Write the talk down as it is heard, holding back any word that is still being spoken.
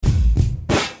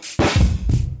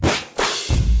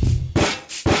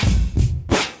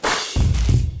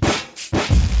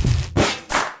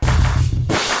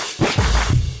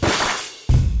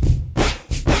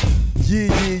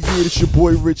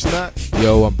boy Rich Knott.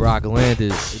 Yo, I'm Brock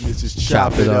Landis. And this is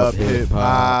Chop It Up Hip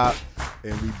Hop.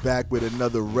 And we back with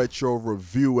another retro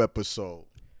review episode.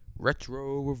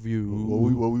 Retro review.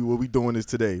 What we doing this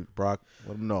today, Brock?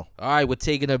 Let them know. All right, we're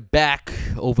taking it back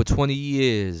over 20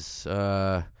 years.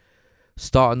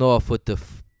 Starting off with the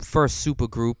first super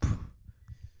group.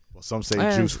 Well, some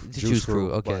say Juice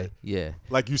Crew. Okay, yeah.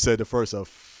 Like you said, the first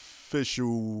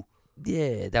official.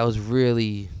 Yeah, that was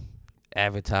really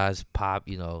advertised pop,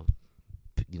 a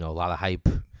lot of hype.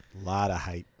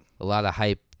 A lot of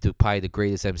hype. To probably the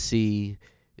greatest MC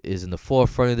is in the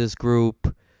forefront of this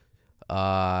group.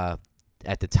 At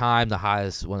the time, one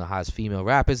of the highest female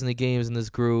rappers in the game is in this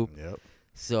group. Yep.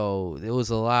 So there was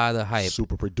a lot of hype.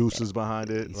 Super producers behind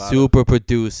it. Super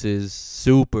producers.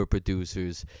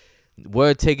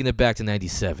 We're taking it back to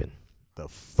 97. The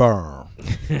Firm.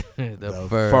 the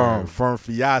Firm. Firm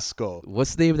Fiasco.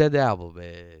 What's the name of that album,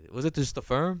 man? Was it just The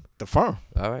Firm? The Firm.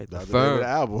 All right, The Firm. name of the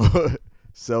album.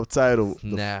 Self-titled.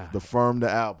 The Firm, the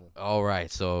album. All right,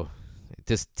 so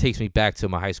this takes me back to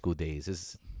my high school days.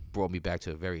 This brought me back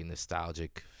to a very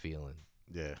nostalgic feeling.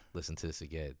 Yeah. Listen to this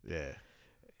again. Yeah.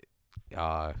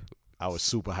 I was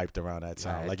super hyped around that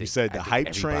time. Like you said, the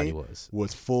hype train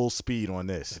was full speed on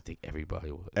this. I think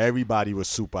everybody was. Everybody was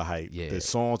super hyped. Yeah. The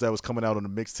songs that was coming out on the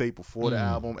mixtape before the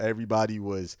album, everybody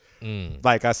was,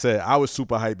 like I said, I was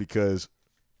super hyped because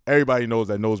everybody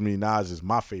knows me, Nas is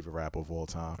my favorite rapper of all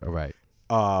time. All right.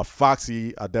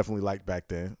 Foxy, I definitely liked back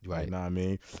then. Right. You know what I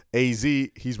mean? AZ,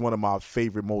 he's one of my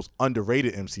favorite, most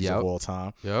underrated MCs of all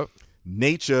time. Yep.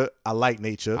 Nature, I like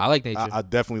Nature. I like Nature. I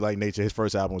definitely like Nature. His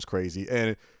first album was crazy.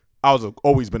 And I was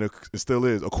always been and still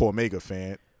is a Cormega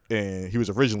fan. And he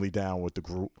was originally down with the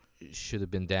group. Should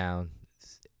have been down.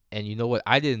 And you know what?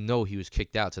 I didn't know he was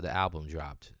kicked out till the album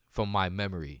dropped, from my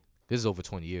memory. This is over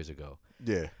 20 years ago.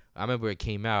 Yeah. I remember it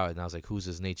came out, and I was like, who's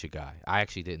this Nature guy? I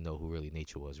actually didn't know who really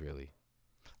Nature was, really.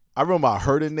 I remember I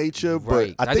heard of Nature,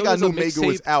 right. but I think I knew Mega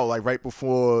was out like right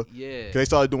before. Yeah. Cause they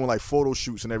started doing like photo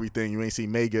shoots and everything. You ain't see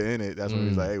Mega in it. That's when he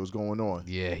was like, hey, what's going on?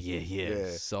 Yeah.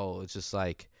 So it's just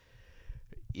like,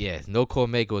 no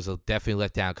Cormega was definitely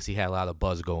let down because he had a lot of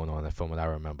buzz going on from what I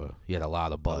remember. He had a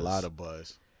lot of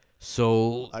buzz.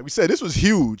 So like we said, this was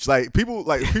huge. Like people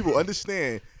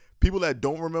understand. People that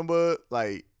don't remember,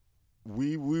 like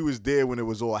we was there when it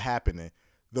was all happening.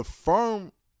 The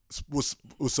Firm was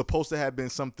supposed to have been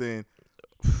something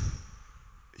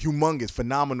humongous,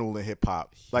 phenomenal in hip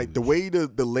hop. Like the way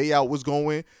the layout was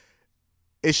going,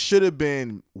 it should have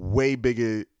been way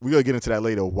bigger. We're gonna get into that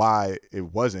later why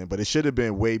it wasn't, but it should have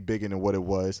been way bigger than what it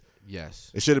was.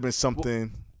 Yes. It should have been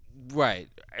something. Right.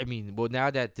 I mean, well, now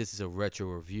that this is a retro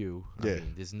review, I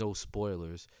mean, there's no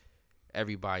spoilers.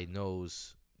 Everybody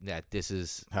knows that this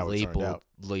is how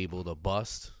labeled a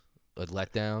bust. A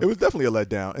letdown. It was definitely a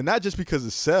letdown, and not just because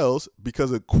of sales,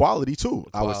 because of quality too.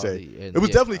 I would say it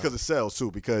was definitely because of sales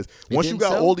too. Because once you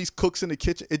got all these cooks in the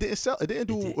kitchen, it didn't sell. It didn't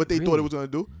do what they thought it was going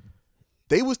to do.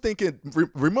 They was thinking.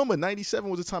 Remember, 97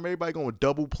 was the time everybody going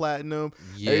double platinum.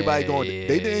 Yeah, everybody going.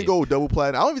 They didn't go double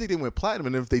platinum. I don't even think they went platinum.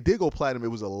 And if they did go platinum, it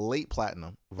was a late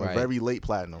platinum, a very late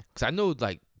platinum. Because I know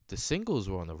like the singles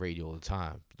were on the radio all the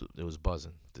time. It was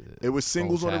buzzing. It was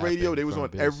singles on the radio. They was on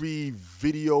every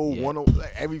video.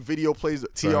 Every video plays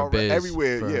TR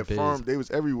everywhere. Firm. They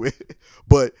was everywhere.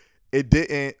 But it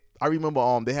didn't. I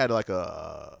remember they had like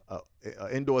a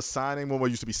indoor signing when there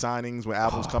used to be signings when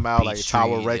albums come out, like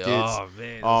Tower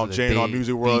Records, J&R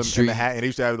Music World in Manhattan. And they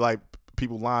used to have like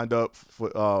people lined up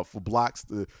for blocks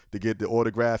to get the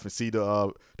autograph and see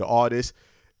the artist.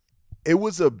 It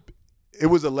was a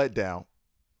letdown.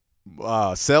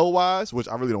 Sell wise, which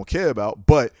I really don't care about,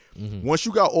 but once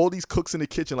you got all these cooks in the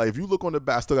kitchen, like if you look on the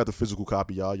back, I still got the physical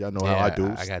copy, y'all know how I do.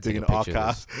 I got sticking the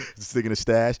archives, sticking the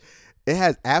stash. It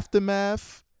has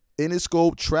Aftermath,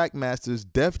 Interscope, Trackmasters,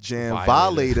 Def Jam,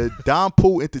 Violator, Don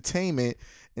Pool Entertainment,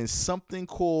 and something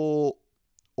called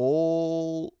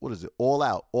All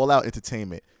Out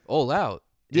Entertainment. All Out,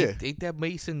 yeah. Ain't that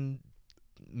Mason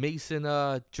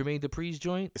Jermaine Dupri's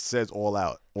joint? It says All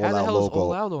Out. How the hell logo. Is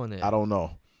All Out on there? I don't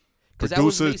know.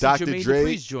 Producers, Dr.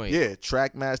 Dre,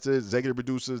 Trackmasters, executive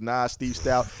producers, Nas, Steve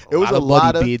Stout. It was a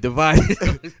lot of being divided.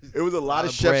 It was a lot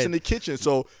of chefs in the kitchen.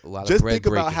 So just think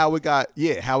about how it got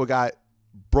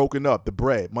broken up, the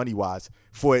bread, money wise,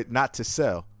 for it not to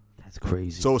sell. That's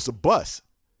crazy. So it's a bust.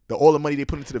 All the money they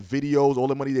put into the videos, all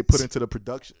the money they put into the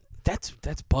production. That's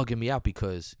bugging me out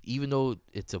because even though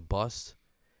it's a bust,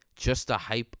 just the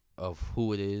hype of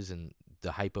who it is and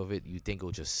the hype of it, you think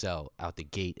it'll just sell out the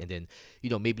gate, and then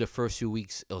maybe the first few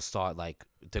weeks it'll start like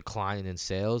declining in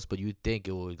sales, but you think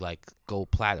it would like go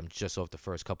platinum just off the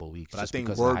first couple of weeks. But I think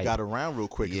word got around real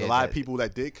quick. Yeah, a lot of people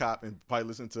that did cop and probably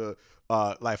listen to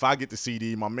like if I get the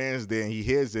CD, my man's there and he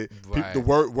hears it, right. The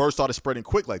word started spreading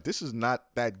quick. Like this is not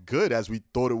that good as we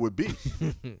thought it would be.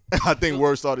 I think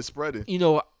word started spreading.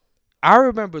 I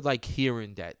remember like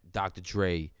hearing that Dr.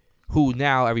 Dre, who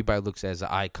now everybody looks as an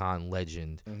icon,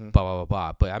 legend, blah, blah, blah,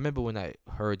 blah. But I remember when I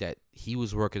heard that he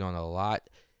was working on a lot,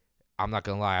 I'm not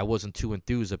going to lie, I wasn't too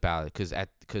enthused about it because at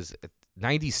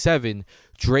 97,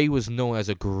 Dre was known as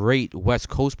a great West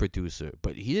Coast producer,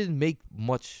 but he didn't make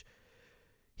much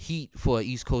heat for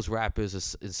East Coast rappers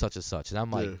and such and such. And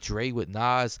I'm like, Dre with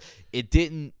Nas, it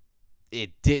didn't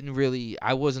really,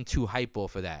 I wasn't too hype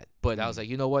off of that. But I was like,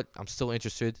 you know what? I'm still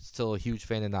interested. Still a huge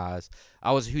fan of Nas.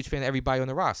 I was a huge fan of everybody on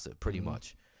the roster, pretty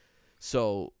much.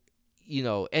 So,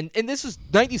 and this was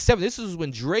 97. This was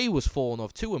when Dre was falling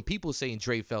off, too, and people saying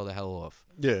Dre fell the hell off.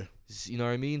 Yeah. You know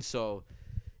what I mean? So,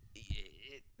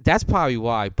 that's probably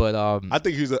why. But I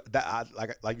think he's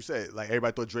like you said, like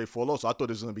everybody thought Dre fall off, so I thought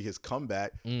this was gonna be his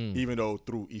comeback, even though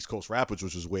through East Coast rappers,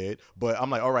 which was weird. But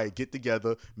I'm like, all right, get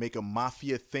together, make a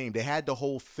mafia theme. They had the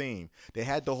whole theme. They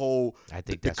had the whole. I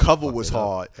think the cover was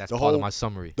hard. That's part of my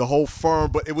summary. The whole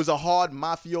firm, but it was a hard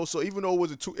mafioso. Even though it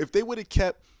wasn't too, if they would have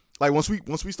kept like once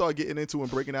we started getting into and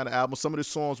breaking down the album, some of the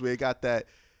songs where it got that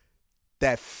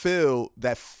feel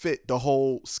that fit the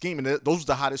whole scheme, and those were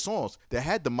the hottest songs that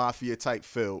had the mafia type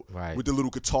feel, right, with the little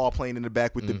guitar playing in the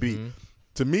back with the beat.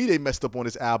 To me, they messed up on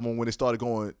this album when they started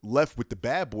going left with the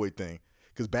Bad Boy thing,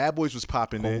 because Bad Boys was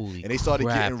popping in, and they started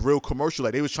getting real commercial.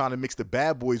 Like they was trying to mix the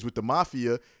Bad Boys with the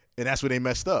mafia, and that's where they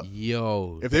messed up.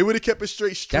 Yo, if they would have kept it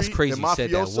straight street, that's crazy. You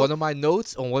said that. One of my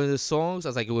notes on one of the songs, I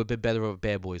was like, it would have been better of a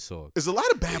Bad Boy song. There's a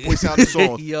lot of Bad Boy sounding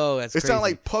songs. Yo, that's crazy. It sounded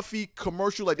like puffy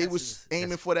commercial, like they was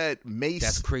aiming for that Mace.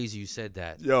 That's crazy. You said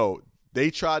that. Yo, they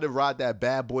tried to ride that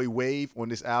Bad Boy wave on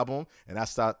this album, and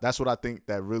that's what I think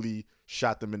that really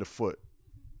shot them in the foot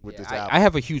with this album. I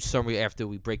have a huge summary after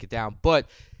we break it down, but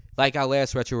like our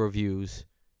last retro reviews,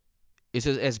 it's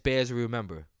as bad as we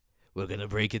remember. We're gonna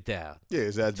break it down. Yeah,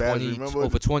 is that bad as you remember?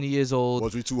 Over 20 years old.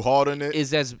 Was we too hard on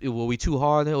it? Were we too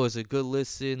hard on it, or is it a good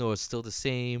listen, or it's still the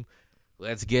same?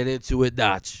 Let's get into it,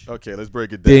 Notch. Okay, let's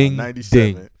break it down. Ding,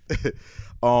 97.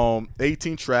 Ding.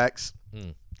 18 tracks.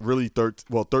 Really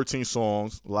 13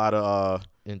 songs. A lot of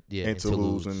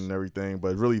interludes and everything,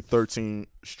 but really 13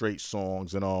 straight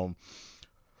songs. And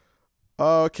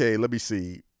okay, let me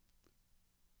see.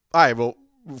 All right, well,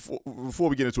 before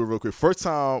we get into it real quick, first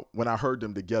time when I heard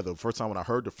them together,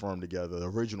 the Firm together, the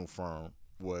original Firm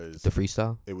was the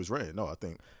freestyle. It was Red. No, I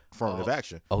think Affirmative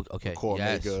Action. Oh, okay.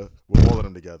 Cormega with all of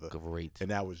them together. Great.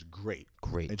 And that was great.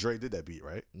 Great. And Dre did that beat,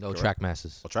 right? No,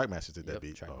 Trackmasters. Oh, Trackmasters did that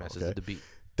beat. Trackmasters did the beat.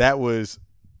 That was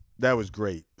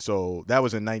great. So that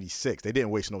was in 96. They didn't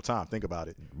waste no time. Think about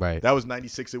it. Right. That was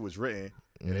 96. It was written.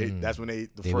 And that's when they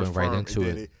first went right into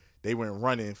it. They went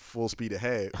running full speed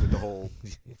ahead with the whole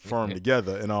Firm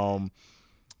together. And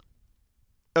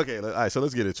okay, all right, so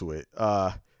let's get into it.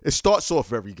 It starts off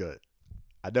very good.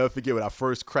 I never forget when I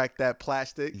first cracked that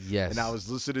plastic. Yes. And I was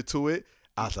listening to it.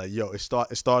 I was like, yo, it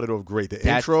started off great. The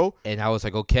intro. And I was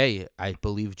like, okay, I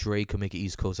believe Dre could make an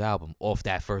East Coast album off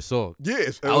that first song. Yeah,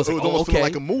 it was almost feeling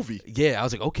like a movie. Yeah, I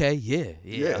was like, okay, yeah.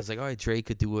 I was like, all right, Dre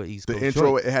could do an East Coast. The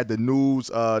intro, it had the news,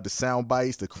 the sound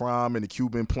bites, the crime, and the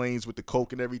Cuban planes with the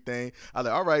coke and everything. I was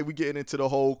like, all right, we getting into the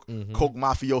whole coke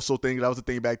mafioso thing. That was the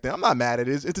thing back then. I'm not mad at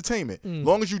it. It's entertainment. As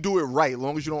long as you do it right, as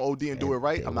long as you don't OD and do it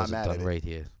right, I'm not mad at it. It wasn't done right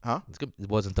here. Huh? It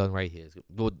wasn't done right here.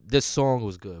 Well, this song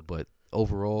was good, but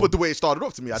overall, but the way it started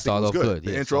off to me, I think it was good.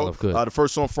 The intro, the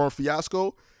first song, Firm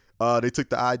Fiasco, they took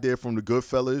the idea from the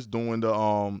Goodfellas, doing the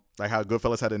like how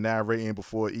Goodfellas had a narrating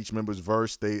before each member's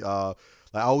verse. They like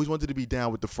I always wanted to be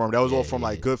down with the Firm. That was all from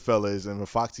like Goodfellas. And when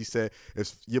Foxy said,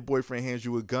 "If your boyfriend hands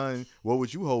you a gun, what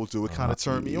would you hold to?" It kind of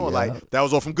turned me on. Like that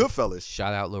was all from Goodfellas.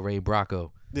 Shout out Lorraine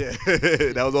Bracco. Yeah,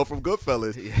 that was all from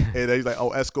Goodfellas. And then he's like,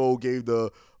 "Oh, Esco gave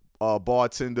the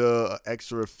bartender an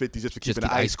extra 50 just for keeping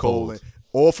the ice cold." And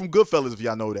all from Goodfellas, if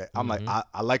y'all know that. I'm like,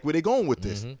 I like where they going with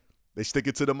this. They stick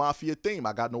it to the mafia theme.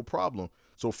 I got no problem.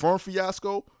 So Firm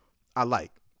Fiasco, I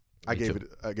like. I gave it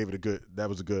a good. That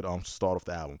was a good start off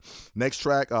the album. Next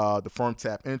track, the Firm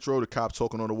Tap intro. The cops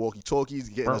talking on the walkie-talkies,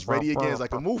 getting us ready again. It's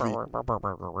like a movie.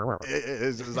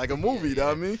 It's like a movie. You know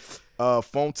what I mean?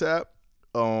 Phone Tap.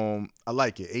 I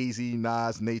like it. AZ,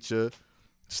 Nas, Nature,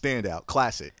 standout,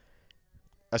 classic.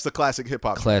 That's the classic hip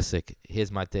hop. Classic.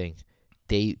 Here's my thing.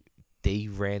 They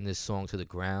ran this song to the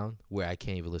ground where I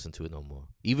can't even listen to it no more.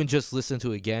 Even just listen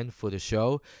to it again for the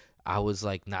show, I was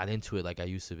like not into it like I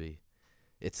used to be.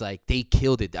 It's like they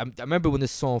killed it. I remember when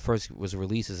this song first was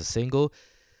released as a single,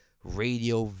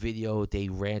 radio, video, they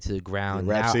ran to the ground.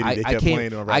 Yeah, Rap City, they kept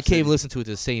playing on Rap I City. can't listen to it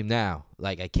the same now.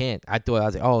 Like, I can't. I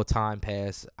was like, oh, time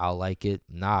passed. I'll like it.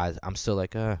 Nah, I'm still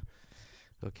like,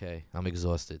 okay, I'm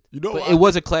exhausted. But it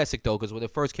was a classic, though, because when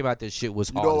it first came out, this shit was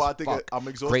hard. You know what I think I'm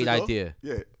exhausted? Great though? idea.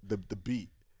 Yeah, the beat.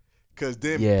 Because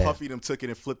then Puffy them took it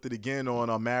and flipped it again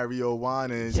on Mario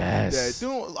Winans. Yes.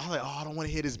 I'm like, I don't want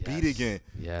to hear this beat again.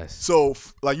 Yes. So,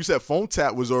 like you said, Phone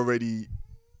Tap was already,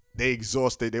 they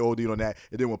exhausted, they OD'd on that.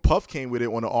 And then when Puff came with it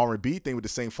on the R&B thing with the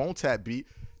same Phone Tap beat,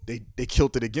 they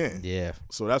killed it again. Yeah.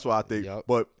 So that's why I think. Yep.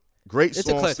 But great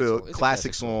song still.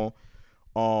 Classic song.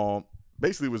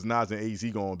 Basically it was Nas and AZ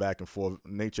going back and forth.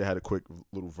 Nature had a quick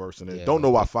little verse in it. Yeah, don't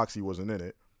know why Foxy wasn't in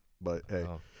it. But, hey.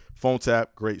 Oh. Phone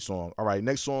Tap, great song. All right,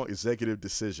 next song, Executive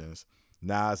Decisions.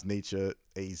 Nas, Nature,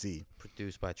 AZ.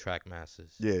 Produced by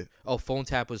Trackmasters. Yeah. Oh, Phone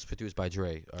Tap was produced by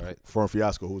Dre. All right. Firm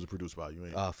Fiasco, who was it produced by? You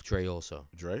ain't. Dre also.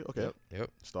 Dre, okay. Yep.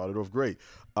 Started off great.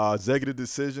 Executive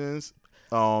Decisions.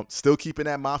 Still keeping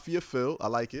that Mafia feel. I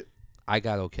like it. I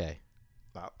got okay.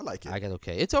 I like it. I got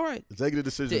okay. It's all right. Executive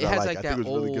Decisions, I think it was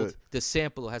really good. The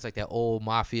sample has like that old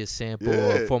Mafia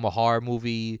sample from a horror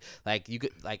movie. Like, you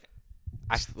could, like,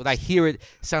 when I hear it, it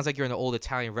sounds like you're in an old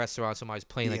Italian restaurant. Somebody's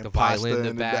playing like the violin in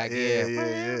the back.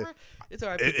 Yeah. It's all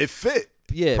right. It fit.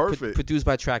 Yeah, perfect. Produced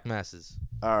by Trackmasters.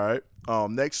 All right.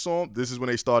 Next song. This is when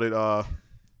they started.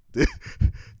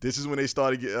 This is when they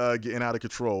started getting out of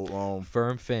control.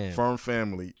 Firm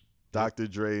Family. Dr.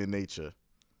 Dre and Nature.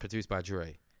 Produced by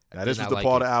Dre. Now this was the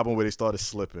part of the album where they started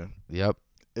slipping. Yep.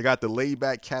 It got the laid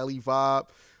back Cali vibe.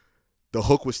 The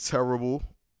hook was terrible.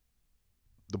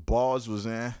 The bars was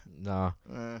Nah.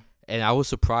 And I was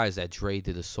surprised that Dre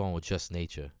did a song with just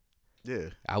Nature. Yeah.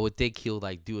 I would think he'll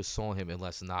like do a song with him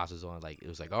unless Nas was on. Like, it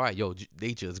was like, all right, yo,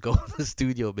 Nature, let's go to the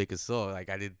studio and make a song. Like,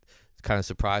 I did kind of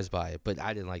surprised by it, but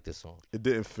I didn't like this song. It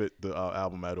didn't fit the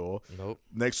album at all. Nope.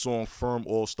 Next song, Firm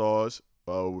All Stars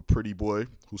with Pretty Boy,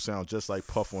 who sound just like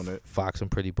Puff on it. Fox and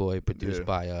Pretty Boy, produced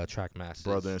by Trackmasters.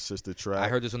 Brother and sister track. I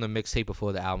heard this on the mixtape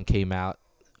before the album came out,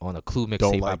 on a Clue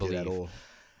mixtape, like I believe. It at all.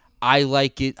 I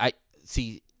like it. I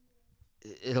see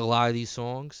in a lot of these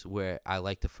songs where I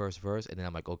like the first verse and then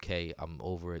I'm like, okay, I'm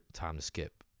over it, time to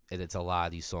skip. And it's a lot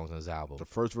of these songs on this album. The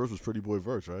first verse was Pretty Boy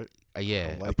verse, right?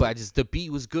 Yeah, but the beat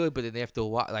was good, but then after a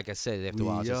while, like I said, after a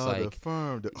while, it's just like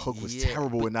the hook was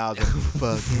terrible when I was like,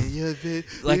 fucking your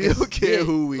bitch. Like, we don't care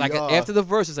who we like, are. After the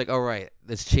verse, it's like, all right,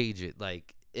 let's change it.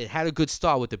 Like, it had a good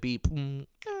start with the beat. Boom,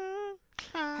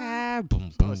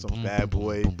 some bad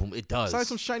boy. Boom, boom. It does. It's like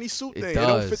some shiny suit thing. It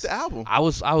don't fit the album. I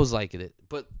was liking it,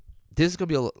 but this is gonna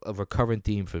be a recurrent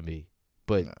theme for me.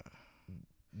 But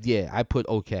yeah, I put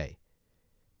okay.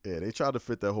 Yeah, they tried to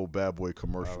fit that whole bad boy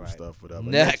commercial stuff, whatever.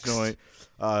 Next joint,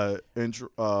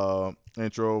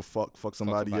 intro, fuck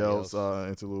somebody else.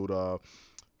 Interlude,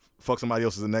 fuck somebody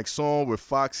else is the next song with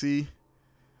Foxy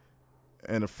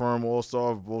and the Firm All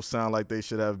Star. Both sound like they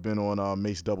should have been on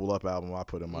Mace Double Up album. I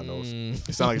put in my notes.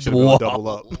 It sounded like it should have been on Double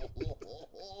Up.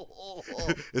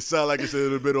 It sounded like it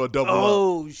should have been on Double Up.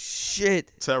 Oh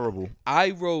shit! Terrible.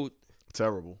 I wrote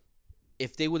terrible.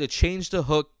 If they would have changed the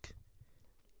hook.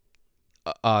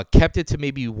 Kept it to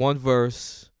maybe one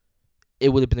verse, it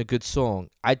would have been a good song.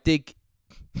 I think.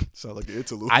 Sound like an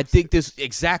interlude. I think this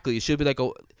exactly. It should be like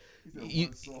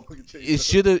it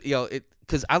should have,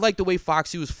 because I like the way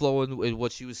Foxy was flowing and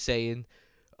what she was saying.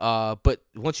 But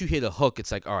once you hear the hook,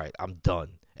 it's like, all right, I'm done.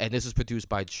 And this is produced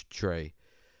by Dre.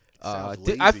 I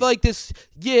feel like this.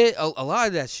 Yeah, a lot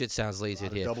of that shit sounds lazy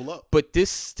here. Double Up. But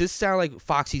this sound like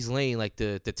Foxy's lane, like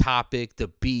the topic, the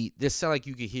beat. This sound like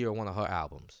you could hear on one of her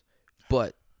albums.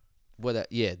 But,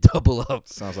 Double Up.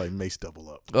 Sounds like Mace Double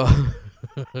Up.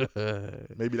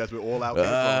 Maybe that's where All Out came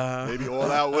from. Maybe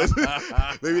All Out was.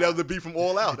 Maybe that was the beat from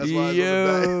All Out. That's why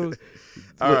it was bad.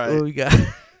 All right. What we got?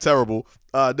 Terrible.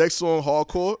 Next song,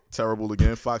 Hardcore. Terrible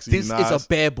again. Foxy This Nas. is a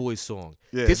Bad Boy song.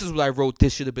 Yeah. This is what I wrote.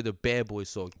 This should have been a Bad Boy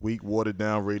song. Weak, watered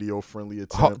down, radio friendly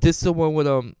attempt. This is the one with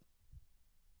Hardcore.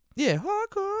 Yeah.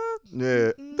 Hardcore.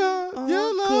 That's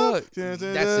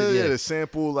it. Yeah. The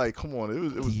sample, like, come on,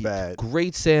 it was bad.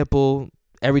 Great sample.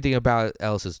 Everything about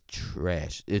else is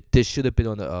trash. This should have been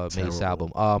on the Mace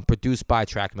album. Produced by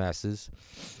Trackmasters.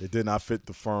 It did not fit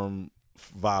the Firm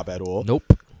vibe at all.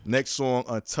 Nope. Next song,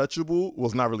 Untouchable,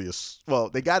 was not really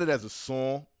they got it as a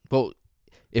song. Well,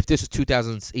 if this is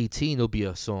 2018, it'll be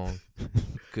a song.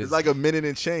 It's like a minute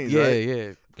and change, yeah, right?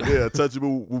 Yeah. Yeah,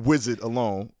 Untouchable, Wizard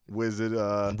alone.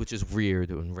 Wizard. Which is weird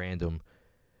and random.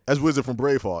 That's Wizard from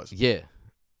Bravehearts. Yeah.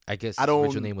 I guess the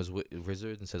original name was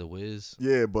Wizard instead of Wiz.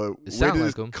 Yeah, but it where did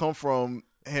this come from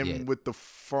him with the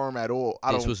Firm at all?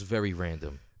 This was very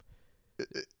random.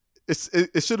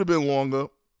 it should have been longer.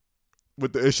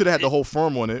 It should have had the whole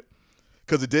firm on it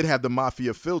because it did have the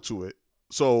mafia feel to it.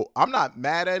 So I'm not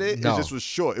mad at it. No. It just was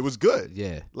short. It was good.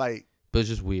 Yeah. Like, but it's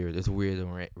just weird. It's weird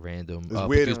and random. It's weird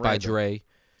produced and by random. Dre.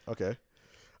 Okay.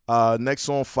 Next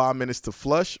song, 5 Minutes to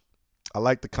Flush. I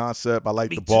like the concept. I like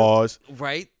Me the too. bars.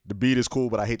 Right? The beat is cool,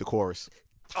 but I hate the chorus.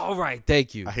 All right.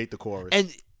 Thank you. I hate the chorus.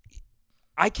 And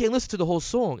I can't listen to the whole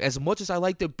song. As much as I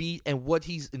like the beat and what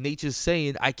Nature's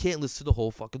saying, I can't listen to the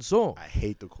whole fucking song. I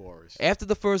hate the chorus. After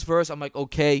the first verse, I'm like,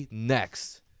 okay,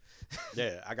 next.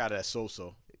 Yeah, I got it at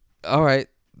so-so. All right.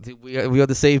 We are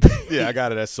the same page. Yeah, I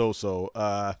got it at so-so.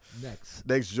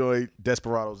 Next joint,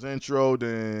 Desperado's intro.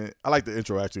 Then I like the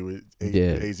intro actually with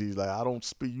AZ. He's like, I don't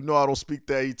speak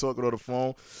that. He talking on the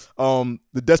phone.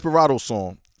 The Desperado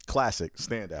song, classic,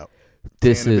 standout.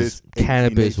 This is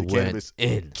Cannabis went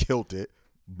in. Killed it.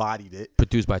 Bodied it.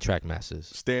 Produced by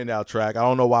Trackmasters. Standout track. I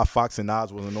don't know why Fox and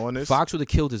Nas wasn't on this. Fox would have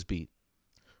killed his beat.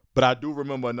 But I do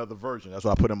remember another version. That's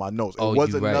what I put in my notes. It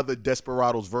was another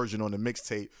Desperados version on the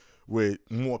mixtape with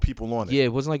more people on it. Yeah,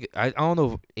 it wasn't like I don't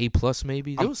know, A+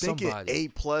 maybe. There I'm was thinking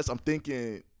somebody. A+. I'm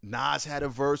thinking Nas had a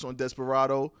verse on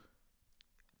Desperado.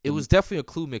 It was definitely a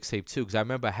Clue mixtape too, because I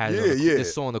remember I had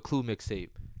this song on the Clue mixtape.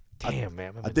 Damn,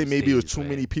 man. I think maybe it was too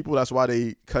many people. That's why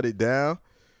they cut it down.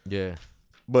 Yeah.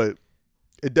 But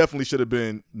it definitely should have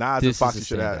been Nas and Foxy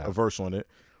should have had a verse on it.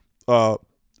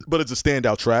 But it's a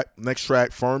standout track. Next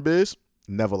track, Firm Biz.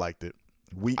 Never liked it.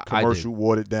 Weak commercial,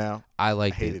 watered down. I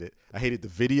hated it. I hated the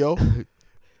video.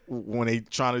 When they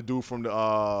trying to do from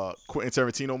the Quentin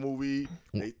Tarantino movie,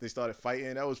 they started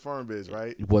fighting. That was Firm Biz,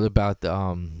 right? What about the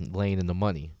Lane and the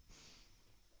Money?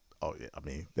 Oh yeah, I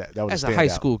mean that was as a high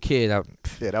school kid. That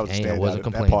was a standout. Wasn't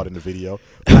that part in the video.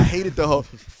 But I hated the whole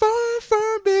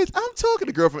firm bitch. I'm talking to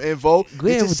the girl from Invo.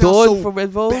 Yeah, it just sounds so from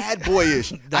Invo. Bad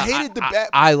boyish. I hated the bad.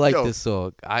 I like this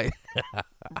song.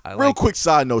 Real quick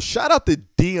side note. Shout out to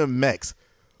DMX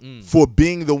for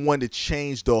being the one to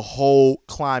change the whole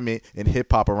climate in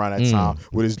hip hop around that time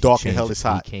with his Dark and Hell is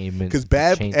Hot. Because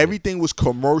everything was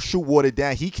commercial, watered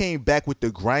down. He came back with the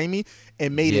grimy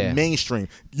and made it mainstream.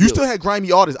 You still had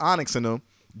grimy artists, Onyx and them,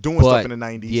 doing stuff in the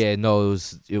 90s. Yeah, no, it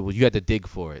was you had to dig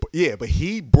for it. But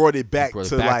he brought it back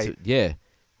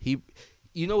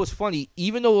You know what's funny?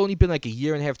 Even though it only been like a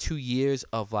year and a half, 2 years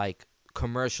of like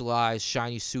commercialized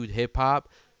shiny suit hip hop,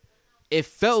 it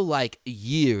felt like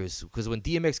years, because when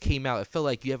DMX came out, it felt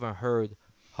like you haven't heard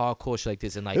hardcore shit like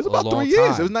this in like a long time. It was about 3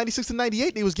 years. It was 96 to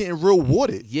 98. They was getting real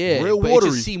watered. Yeah, real but watery.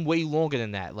 It just seemed way longer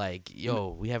than that. Like, yo,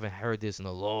 we haven't heard this in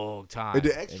a long time. And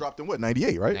the X dropped in what,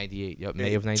 98, right? 98, yep,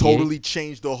 May of 98. Totally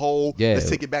changed the whole, let's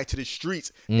take it back to the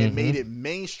streets and made it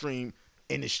mainstream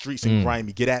in the streets and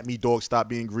grimy. Get at me, dog. Stop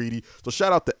being greedy. So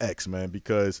shout out to X, man,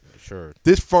 because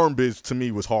this Firm Biz to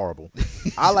me was horrible.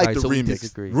 I like the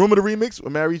remix. Remember the remix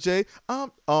with Mary J?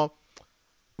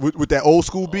 With that old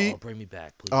school beat. Bring me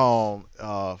back, please.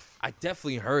 I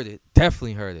definitely heard it.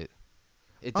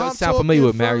 It does sound familiar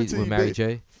with Mary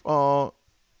J. How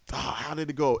did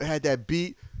it go? It had that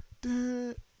beat.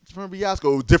 Remember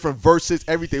Yasko? It was different verses,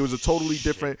 everything. It was a totally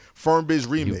different Firm Biz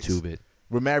remix. YouTube it.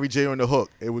 With Mary J on the hook.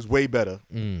 It was way better.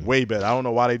 Way better. I don't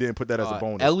know why they didn't put that as a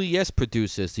bonus. LES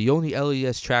produces the only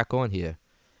LES track on here.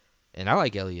 And I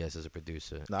like LES as a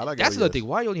producer. I like That's LES. another thing.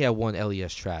 Why you only have one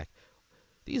LES track?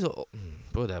 These are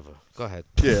whatever. Go ahead.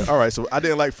 Yeah, all right. So I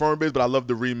didn't like Firm Biz, but I love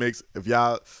the remix. If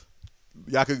y'all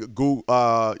could Google,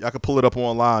 y'all could pull it up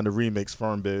online, the remix,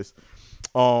 Firm Biz.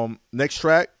 Next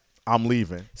track, I'm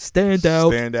Leaving.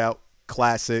 Standout,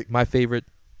 classic. My favorite.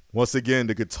 Once again,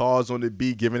 the guitars on the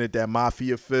beat, giving it that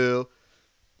mafia feel.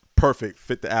 Perfect.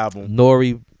 Fit the album.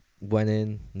 Nori went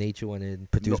in. Nature went in.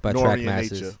 Produced by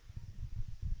Trackmasters.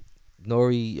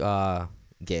 Nori,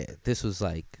 this was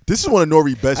like... This is one of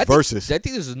Nori's best verses. I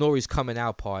think this is Nori's coming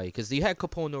out party, because they had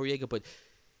Capone Noriega, but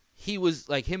he was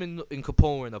like, him and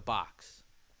Capone were in a box.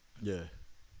 Yeah.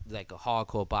 Like a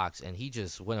hardcore box, and he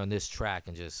just went on this track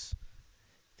and just...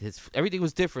 everything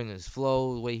was different. His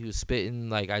flow, the way he was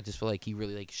spitting, like I just feel like he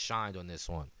really like shined on this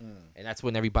one, and that's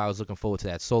when everybody was looking forward to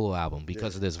that solo album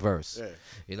because of this verse. Yeah.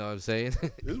 You know what I'm saying?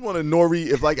 This is one of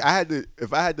Nori. If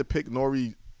I had to pick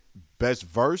Nori's best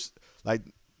verse, like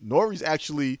Nori's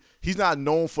actually, he's not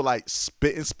known for like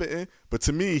spitting, but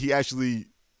to me he actually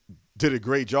did a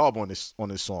great job on this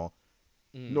song.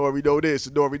 Nori know this,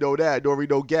 Nori know that, Nori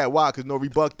know gat. Why? Because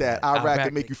Nori buck that. I rap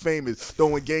can make you famous.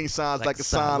 Throwing gang signs like a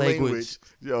sign language.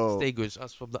 Yo. Distinguish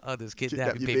us from the others.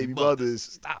 Kidnap your baby mothers.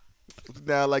 Stop.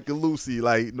 Down like a Lucy.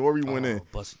 Like Nori went in.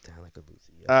 Bust it down like a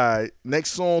Lucy. Yeah. All right.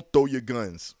 Next song, Throw Your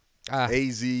Guns.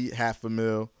 AZ,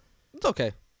 $500,000. It's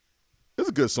okay. It's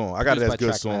a good song. I got it as a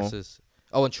good song.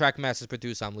 Oh, and Trackmasters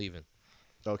produced I'm Leaving.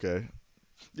 Okay.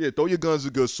 Yeah, Throw Your Guns is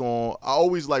a good song. I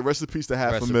always like Rest in Peace to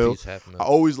Half a Mil. I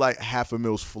always like Half a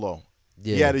Mil's flow.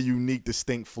 Yeah. He had a unique,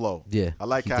 distinct flow. Yeah, I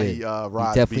like how he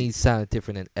rides. He definitely sounded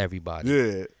different than everybody.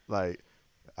 Yeah, like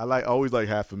I always like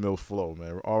Half a Mil's flow,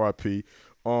 man. R.I.P.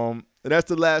 And that's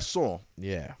the last song.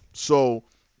 Yeah. So,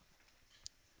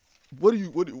 what do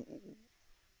you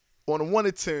on a 1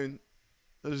 to 10?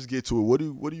 Let's just get to it.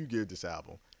 What do you give this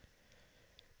album?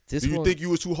 Do you think you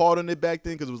was too hard on it back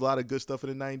then because there was a lot of good stuff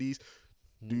in the 90s?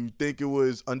 Do you think it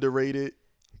was underrated?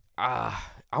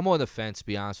 I'm on the fence, to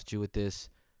be honest with you, with this.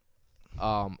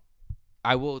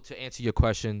 I will, to answer your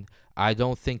question, I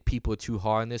don't think people are too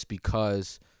hard on this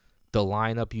because the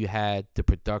lineup you had, the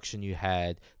production you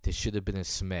had, this should have been a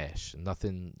smash.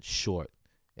 Nothing short.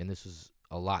 And this was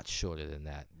a lot shorter than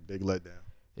that. Big letdown.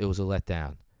 It was a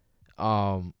letdown.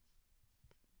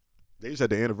 They just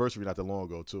had the anniversary not that long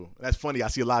ago, too. That's funny. I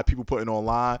see a lot of people putting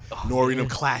online, Nori and them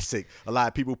classic. A lot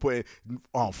of people putting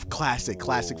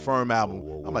classic Firm album.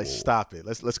 I'm like, stop it.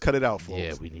 Let's cut it out, folks.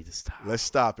 Yeah, we need to stop. Let's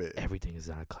stop it. Everything is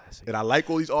not a classic. And I like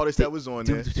all these artists that was on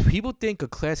there. Do people think a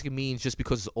classic means just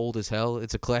because it's old as hell,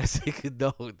 it's a classic?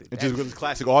 No. And just because it's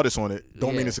classic artists on it,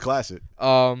 don't mean it's a classic.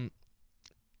 I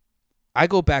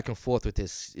go back and forth with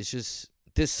this. It's just,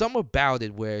 there's something about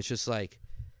it where it's just like,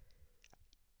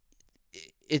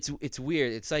 it's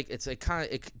weird. It's like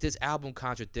this album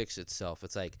contradicts itself.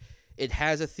 It's like it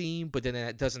has a theme, but then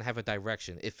it doesn't have a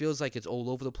direction. It feels like it's all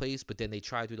over the place, but then they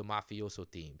try to do the mafioso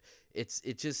theme. It's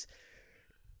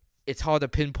hard to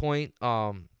pinpoint.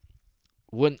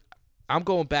 When I'm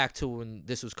going back to when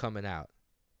this was coming out,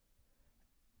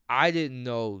 I didn't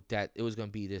know that it was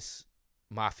gonna be this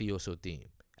mafioso theme.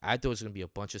 I thought it was gonna be a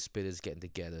bunch of spitters getting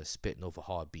together, spitting over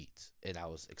hard beats, and I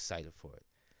was excited for it.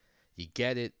 You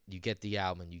get it, you get the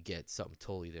album, and you get something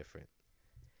totally different.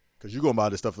 Because you're going to buy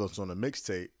the stuff that's on the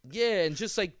mixtape. Yeah, and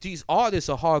just like these artists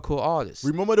are hardcore artists.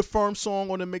 Remember the Firm song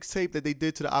on the mixtape that they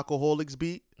did to the Alcoholics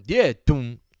beat? Yeah.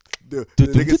 The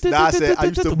niggas, Nas said, I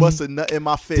used to bust a nut in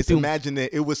my fist. Imagine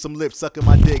it was some lips sucking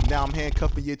my dick. Now I'm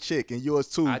handcuffing your chick and yours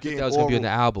too. I thought that was going to be on the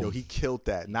album. Yo, he killed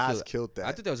that. Nas killed that.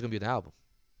 I thought that was going to be on the album.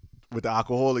 With the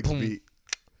Alcoholics beat.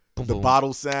 Boom, the boom.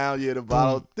 Bottle sound, the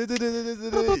bottle. Yeah.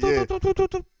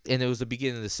 And it was the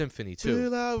beginning of the symphony too.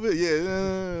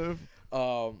 Yeah.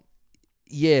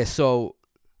 Yeah, so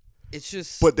it's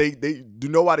just. But they you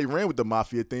know why they ran with the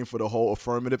Mafia thing for the whole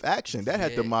affirmative action. That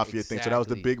had the Mafia thing, so that was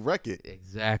the big record.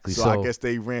 Exactly. So I guess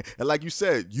they ran. And like you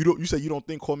said, you don't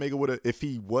think Cormega would have, if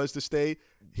he was to stay,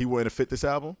 he wouldn't have fit this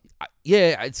album?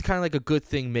 Yeah, it's kind of like a good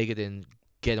thing Mega didn't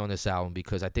get on this album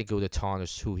because I think it would have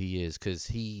tarnished who he is because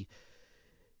he's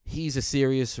a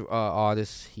serious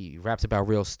artist. He raps about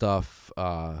real stuff.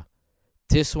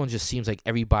 This one just seems like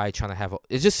everybody trying to have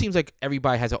it just seems like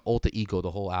everybody has an alter ego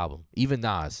the whole album. Even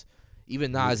Nas he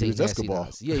was Escobar.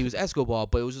 Nas. Yeah, he was Escobar,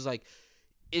 but it was just like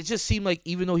it just seemed like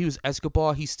even though he was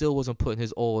Escobar, he still wasn't putting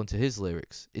his all into his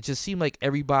lyrics. It just seemed like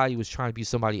everybody was trying to be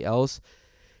somebody else.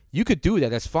 You could do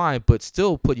that, that's fine, but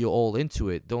still put your all into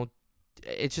it.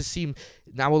 It just seemed,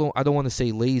 now I don't want to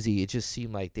say lazy, it just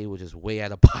seemed like they were just way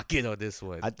out of pocket on this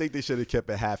one. I think they should have kept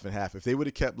it half and half. If they would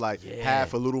have kept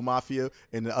half a Little Mafia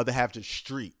and the other half just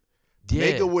street. Yeah.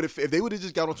 Mega would have, if they would have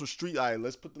just got on some street, all right,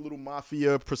 let's put the Little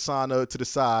Mafia persona to the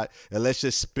side and let's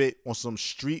just spit on some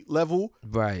street level.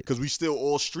 Right. Because we still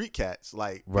all street cats,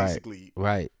 basically.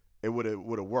 Right. It would have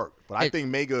worked. But I think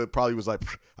Mega probably was like,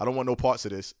 I don't want no parts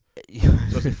of this.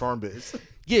 Especially Firm Biz.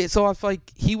 Yeah, so I feel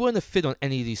like he wouldn't have fit on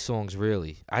any of these songs,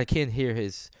 really. I can't hear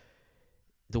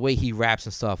the way he raps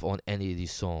and stuff on any of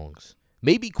these songs.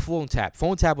 Maybe Phone Tap.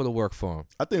 Phone Tap would have worked for him.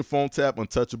 I think Phone Tap,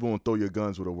 Untouchable, and Throw Your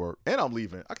Guns would have worked. And I'm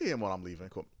Leaving. I can hear him when I'm leaving.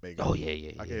 Mega. Oh,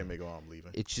 yeah. I can hear Mega when I'm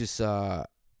leaving. It's just, I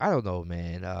don't know,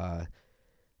 man.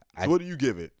 So what do you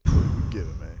give it? What do you give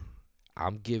it, man?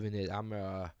 I'm giving it,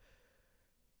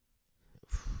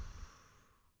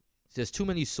 there's too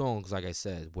many songs, like I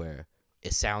said, where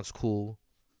it sounds cool,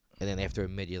 and then after a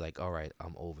minute, you're like, all right,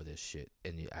 I'm over this shit,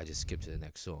 and I just skip to the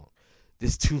next song.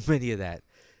 There's too many of that.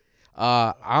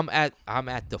 I'm at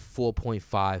the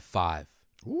 4.55.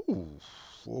 Ooh,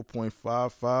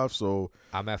 4.55. So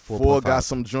I'm at 4.5. 4 got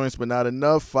some joints, but not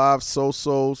enough. 5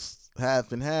 so-sos,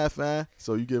 half and half, man.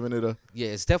 So you giving it a? Yeah,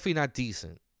 it's definitely not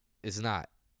decent. It's not.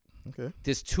 Okay.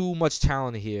 There's too much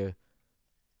talent here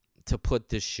to put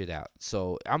this shit out.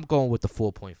 So I'm going with the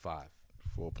 4.5.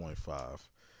 4.5.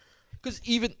 Because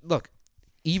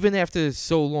even after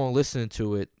so long listening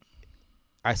to it,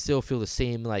 I still feel the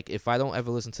same. Like, if I don't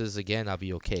ever listen to this again, I'll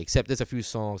be okay. Except there's a few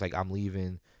songs, like I'm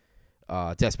Leaving,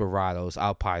 Desperados,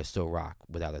 I'll probably still rock.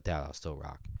 Without a doubt, I'll still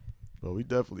rock. Well,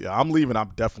 I'm Leaving, I'm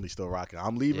definitely still rocking.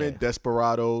 I'm Leaving, Yeah.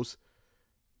 Desperados,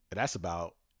 and that's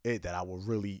about it that I will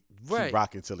really keep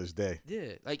rocking till this day.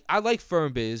 Yeah, like I like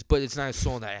Firm Biz, but it's not a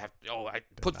song that I have. I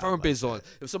put Firm Biz on.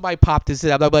 If somebody popped this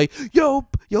in, I'm like, yo,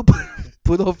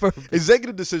 put on Firm Biz.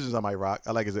 Executive Decisions, I might rock.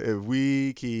 I like it. If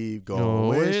we keep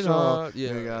going strong,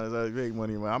 big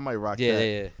money. I might rock that.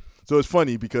 Yeah. So it's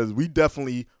funny because we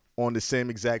definitely on the same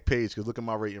exact page. Because look at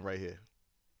my rating right here.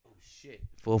 Oh shit,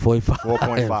 4.5.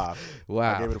 4.5.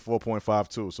 Wow. I gave it a 4.5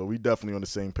 too. So we definitely on the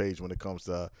same page when it comes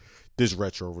to this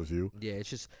retro review. Yeah, it's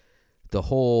just the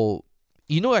whole.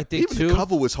 You know, I think even too. The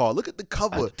cover was hard. Look at the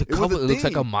cover. The cover looks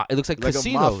like it looks like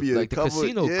casino, mafia like the cover.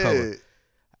 casino Yeah. cover.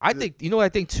 I think. You know what I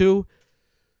think too.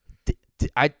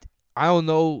 I don't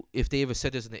know if they ever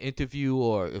said this in an interview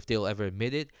or if they'll ever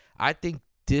admit it. I think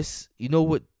this. You know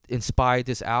what inspired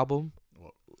this album?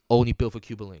 Only Built for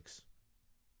Cuban Links.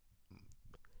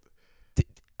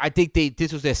 I think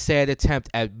this was their sad attempt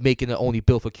at making it Only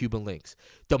Built for Cuban Links.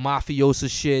 The mafiosa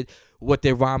shit, what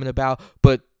they're rhyming about,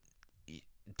 but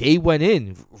they went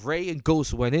in. Ray and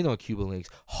Ghost went in on Cuban Links.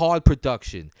 Hard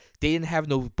production. They didn't have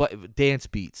no dance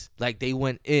beats. Like, they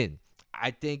went in.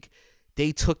 I think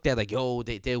they took that like, yo,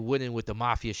 they're winning with the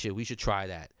mafia shit. We should try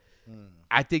that.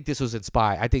 I think this was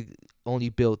inspired. I think Only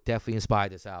Built definitely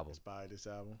inspired this album.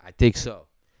 I think so.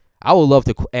 I would love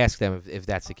to ask them if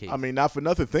that's the case. I mean, not for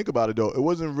nothing. Think about it, though. It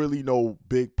wasn't really no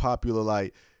big popular,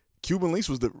 like, Cuban Links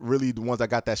was really the ones that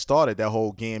got that started, that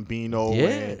whole Gambino.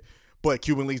 Yeah. But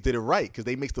Cuban Links did it right because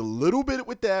they mixed a little bit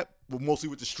with that, but mostly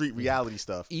with the street reality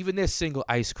stuff. Even their single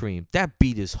Ice Cream, that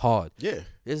beat is hard. Yeah.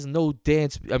 There's no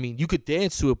dance. I mean, you could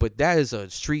dance to it, but that is a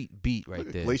street beat right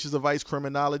there. Glaciers of Ice,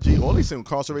 Criminology, all these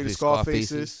Incarcerated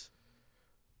Scarfaces.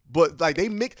 But like they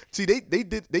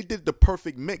did the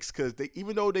perfect mix because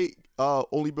even though they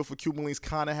Only Built for Cuban Links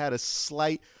kind of had a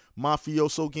slight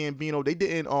mafioso Gambino, they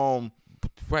didn't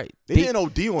right. They didn't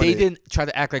OD on it. They didn't try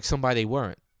to act like somebody they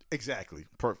weren't. Exactly.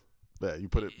 Perfect. Yeah, you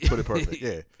put it perfect.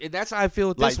 Yeah. And that's how I feel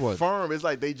with like this one. Firm, it's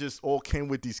like they just all came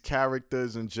with these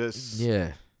characters and just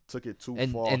took it too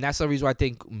far. And that's the reason why I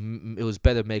think it was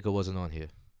better Mega wasn't on here.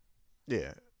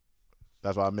 Yeah.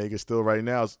 That's why Mega still right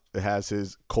now, it has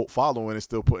his cult following and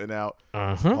still putting out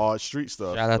hard street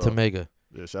stuff. Shout out to Mega.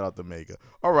 Yeah, shout out to Mega.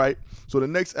 All right. So the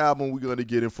next album we're going to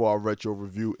get in for our retro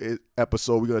review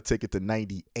episode, we're going to take it to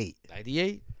 98.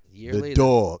 98? Year The later.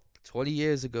 Dog. 20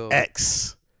 years ago.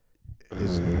 X.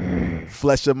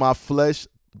 Flesh of my flesh,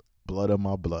 blood of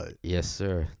my blood. Yes,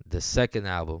 sir. The second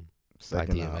album by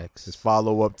DMX. His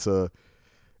follow-up to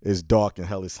It's Dark and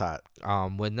Hell is Hot.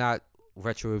 We're not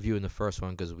retro reviewing the first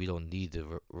one because we don't need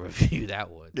to review that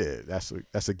one. Yeah,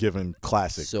 that's a given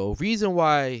classic. So reason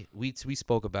why we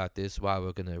spoke about this, why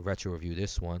we're gonna retro review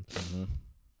this one,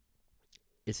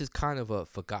 this is kind of a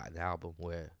forgotten album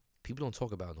where people don't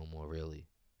talk about it no more, really.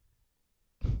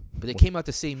 But it came out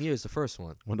the same year as the first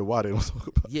one. Wonder why they don't talk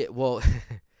about it. Yeah, well,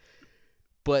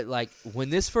 but like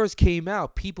when this first came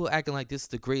out, people acting like this is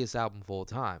the greatest album of all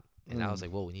time, and I was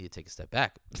like, well, we need to take a step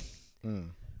back.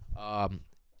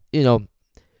 You know,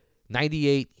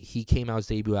 98, he came out his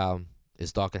debut album,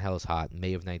 It's Dark and Hell is Hot,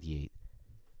 May of 98.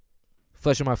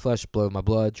 Flesh of My Flesh, Blood of My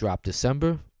Blood dropped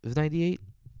December of 98.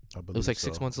 It was like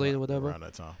 6 months later, whatever. Around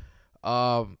that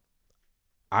time.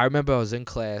 I remember I was in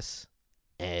class,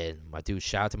 and my dude,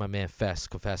 shout out to my man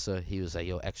Confessor, he was like,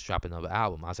 yo, X dropping another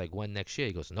album. I was like, when next year?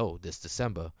 He goes, no, this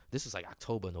December. This is like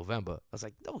October, November. I was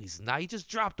like, no, he's not. He just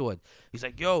dropped one. He's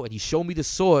like, yo, and he showed me the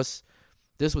source.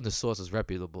 This one, the source is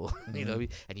reputable, you know what I mean?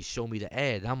 And he showed me the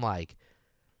ad, and I'm like,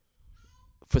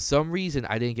 for some reason,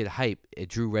 I didn't get hype. It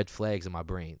drew red flags in my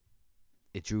brain.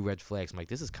 I'm like,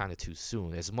 this is kind of too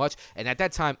soon. As much, and at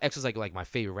that time, X was like my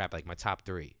favorite rapper, like my top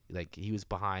 3. Like he was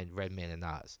behind Redman and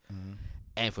Nas.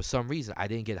 And for some reason, I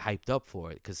didn't get hyped up for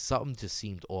it because something just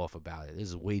seemed off about it. This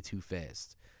is way too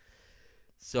fast.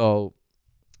 So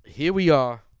here we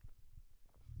are.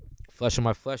 Flesh of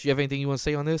My Flesh. You have anything you want to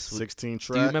say on this? 16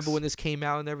 tracks. Do you remember when this came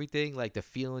out and everything? Like the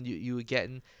feeling you were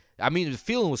getting? I mean, the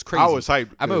feeling was crazy. I was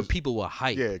hyped. I remember people were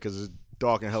hyped. Yeah, because It's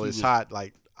Dark and Hell is Hot.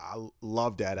 Like, I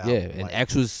love that album. Yeah, and like,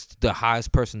 X was the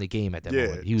highest person in the game at that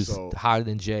moment. He was hotter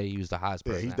than Jay. He was the highest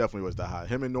person. Yeah, he definitely was the high.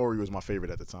 Him and Nori was my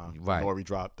favorite at the time. Right. Nori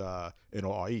dropped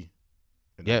N-O-R-E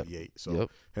in 98. So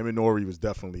him and Nori was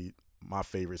definitely my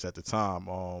favorites at the time.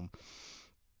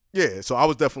 Yeah, so I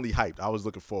was definitely hyped. I was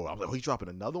looking forward. I was like, oh, he's dropping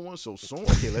another one so soon?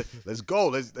 Okay, let's go.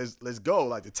 Let's go.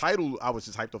 Like the title, I was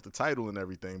just hyped off the title and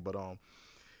everything. But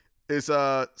it's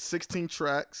 16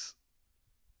 tracks.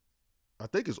 I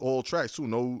think it's all tracks too.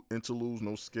 No interludes,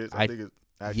 no skits. I think it's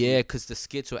actually, because the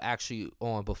skits were actually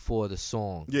on before the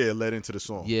song. Yeah, it led into the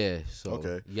song. Yeah, so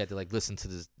you had to like listen to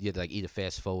this. You had to like either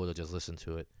fast forward or just listen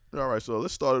to it. All right, so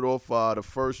let's start it off. The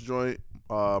first joint,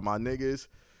 My Niggas,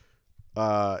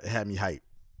 had me hyped.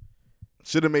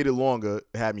 Should have made it longer.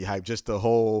 It had me hyped. Just the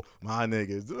whole my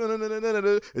niggas.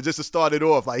 It's just to start it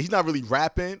off. Like he's not really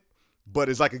rapping, but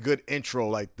it's like a good intro.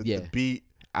 Like the beat.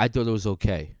 I thought it was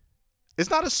okay. It's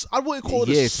not a. I wouldn't call it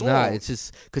a song. Yeah, it's not. It's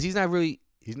just because he's not really.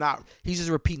 He's not. He's just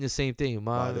repeating the same thing.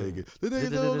 My nigga. The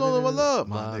nigga don't know my love.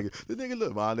 My nigga. The nigga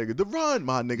look. My nigga. The run.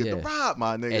 My nigga. The rob.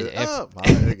 My nigga. My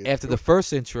nigga. After the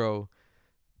first intro.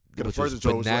 The first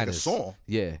intro was like a song.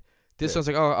 Yeah. This one's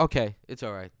like, oh, okay. It's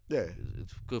all right. Yeah.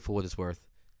 It's good for what it's worth.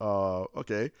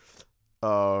 Okay.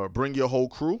 Bring Your Whole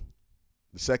Crew.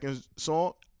 The second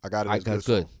song. I got it. I got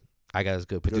it's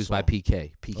good. Produced by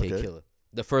PK. PK Killer.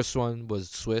 The first one was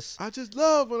Swiss. I just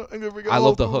love I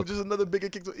love the hook. Just another bigger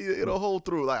kick. It'll hold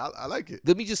through. Like I like it.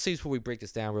 Let me just say before we break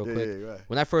this down real quick. Yeah, right.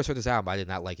 When I first heard this album, I did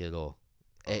not like it at all.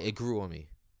 It grew on me.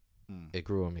 It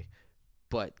grew on me.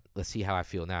 But let's see how I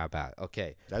feel now about it.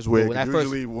 Okay. That's weird.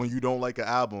 Usually when you don't like an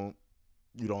album,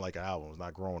 you don't like an album. It's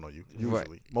not growing on you.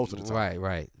 Usually. Most of the time.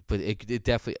 Right. But it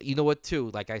definitely, you know what,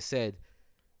 too? Like I said,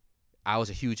 I was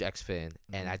a huge X fan,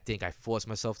 and I think I forced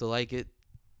myself to like it.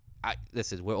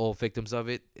 Listen, we're all victims of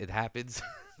it. It happens.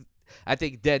 I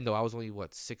think then, though, I was only,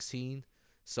 16?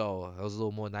 So I was a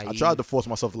little more naive. I tried to force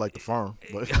myself to like The Firm,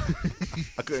 but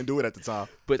I couldn't do it at the time.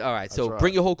 But, all right, so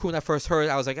Bring Your Whole Crew when I first heard it,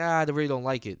 I was like, I really don't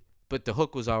like it. But the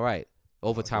hook was all right.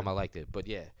 Over time, I liked it. But,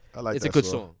 yeah, it's a good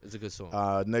song. It's a good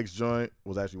song. Next joint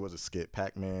was a skit,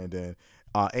 Pac-Man. Then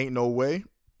Ain't No Way.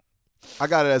 I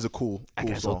got it as a cool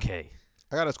song. Okay.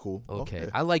 I got it's cool. Okay.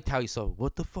 I liked how he saw,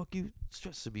 what the fuck you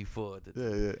stressing me for?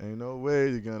 Yeah. Ain't no way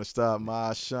you're going to stop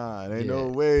my shine. Ain't no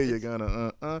way you're going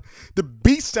to, The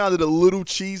beat sounded a little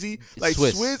cheesy. Like,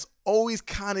 Swizz always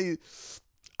kind of,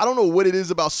 I don't know what it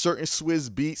is about certain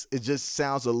Swizz beats. It just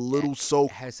sounds a little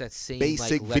has that same,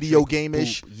 basic video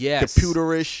game-ish,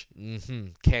 computer-ish.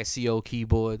 Casio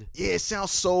keyboard. Yeah, it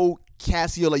sounds so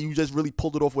Casio, like you just really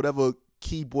pulled it off whatever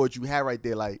keyboard you had right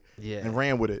there, like, and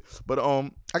ran with it. But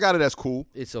I got it as cool.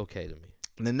 It's okay to me.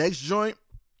 And the next joint,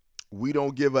 We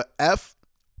Don't Give a F,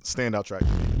 standout track.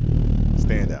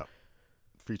 Standout.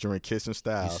 Featuring Kissing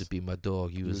Styles. Used to be my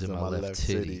dog. You was in my left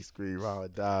titty. Scream,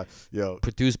 ride, die. Yo.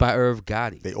 Produced by Irv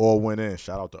Gotti. They all went in.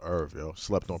 Shout out to Irv, yo.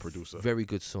 Slept on producer. Very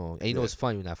good song. And you know what's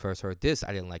funny? When I first heard this,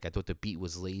 I didn't like. I thought the beat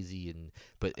was lazy,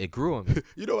 but it grew on me.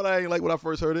 You know what I ain't like when I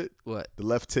first heard it? What? The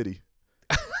left titty.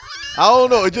 I don't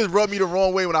know. It just rubbed me the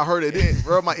wrong way when I heard it. It didn't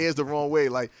rub my ears the wrong way.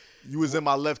 Like, you was in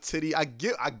my left titty. I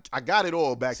got it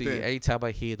all back then. Anytime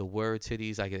I hear the word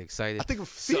titties, I get excited. I think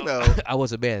female. So, I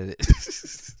wasn't mad at it.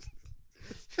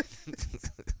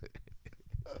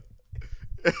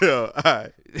 Yeah, all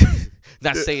right.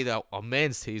 Not saying that a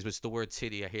man's titties, but it's the word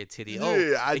titty. I hear titty.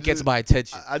 Yeah, it gets my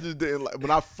attention. I just didn't like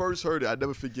when I first heard it. I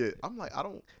never forget. I'm like, I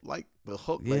don't like the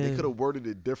hook. Like they could have worded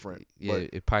it different. Yeah,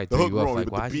 it probably threw you off.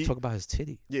 Like, why is he talking about his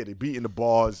titty? Yeah, the beat and the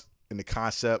bars and the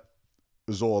concept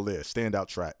is all there. Standout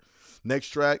track. Next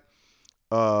track,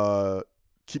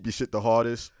 Keep Your Shit the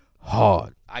Hardest.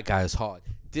 Hard. I got it's hard.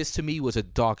 This to me was a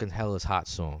Dark and Hell is Hot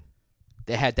song.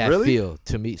 They had that feel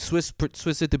to me.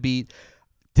 Swizz at the beat.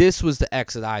 This was the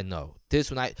X that I know. This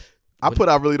when I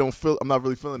really don't feel. I'm not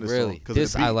really feeling this song.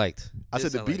 This I liked. I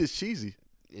said the beat is cheesy.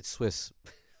 It's Swizz.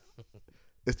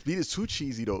 The beat is too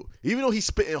cheesy though. Even though he's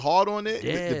spitting hard on it,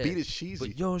 the beat is cheesy.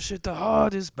 But yo, shit, the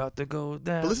hard is about to go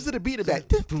down. But listen to the beat of that.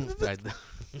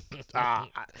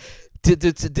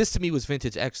 This to me was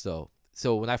vintage X though.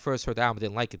 So when I first heard the album, I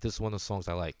didn't like it. This is one of the songs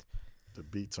I liked. The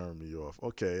beat turned me off.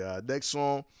 Okay, next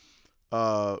song,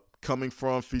 Coming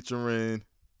From, featuring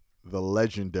the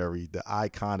legendary, the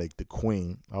iconic, the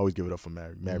queen. I always give it up for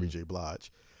Mary J.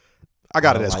 Blige. I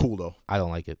got it as cool though. I don't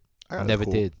like it. I never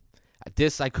did.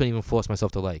 This I couldn't even force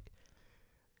myself to like.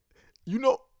 You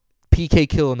know, PK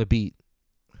Kill on the beat.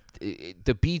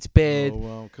 The beat's bad.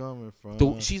 Where I'm coming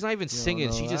from. She's not even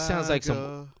singing. She just sounds like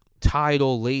some tired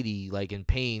old lady, like in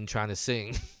pain, trying to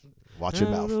sing. Watch your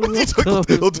mouth.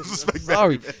 Don't disrespect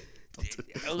Sorry.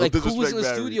 Like who was in the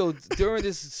studio during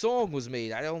this song was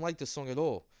made? I don't like this song at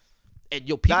all. And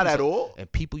people not at all.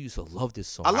 And people used to love this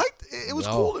song. I liked it. It was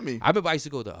cool to me. I remember I used to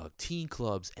go to teen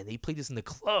clubs and they played this in the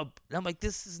club, and I'm like,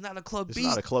 this is not a club beat. It's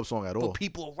not a club song at all. But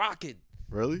people are rocking.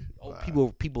 Really? Oh,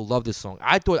 wow. People love this song.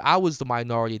 I thought I was the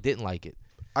minority that didn't like it.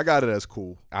 I got it as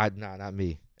cool. Not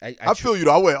me. I feel you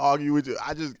though. I wouldn't argue with you.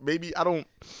 I don't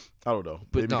know.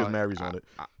 Maybe because Mary's on it.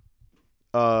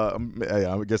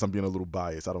 I guess I'm being a little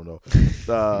biased. I don't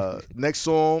know. Next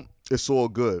song, It's All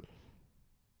Good.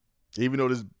 Even though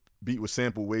this beat was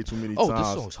sampled way too many times. Oh,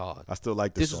 this song's hard. I still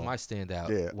like this song. This was my standout.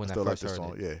 Yeah, when I first heard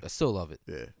song. it. Yeah, I still love it.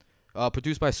 Yeah.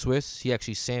 Produced by Swizz. He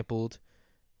actually sampled.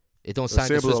 It don't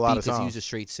sound like Swizz beat because he used a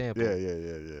straight sample.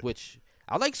 Yeah. Which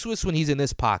I like Swizz when he's in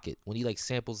this pocket. When he like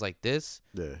samples like this,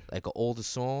 like an older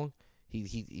song,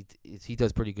 he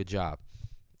does pretty good job.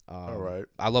 All right.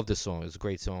 I love this song. It's a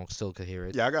great song. Still could hear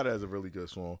it. Yeah, I got it as a really good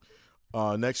song.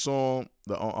 Next song,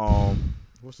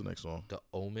 what's the next song? The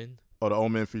Omen. Oh, The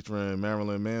Omen featuring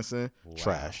Marilyn Manson. Wow.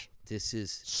 Trash. This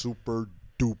is super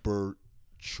duper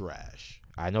trash.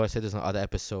 I know I said this on other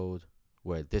episode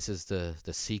where this is the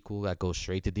sequel that goes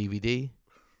straight to DVD.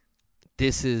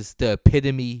 This is the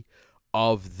epitome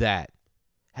of that.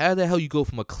 How the hell you go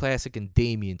from a classic and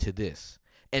Damien to this?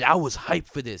 And I was hyped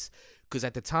for this. Because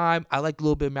at the time, I liked a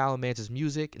little bit of Marilyn Manson's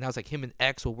music. And I was like, him and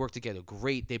X will work together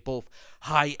great. They both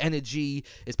high energy.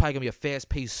 It's probably going to be a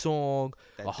fast-paced song.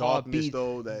 That a hard beat.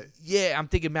 Though, yeah, I'm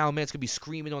thinking Marilyn Manson's going to be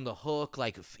screaming on the hook.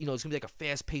 Like, it's going to be like a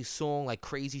fast-paced song, like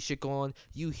crazy shit going on.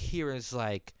 You hear it's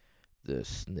like, the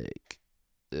snake,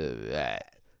 the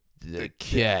rat, the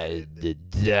cat, the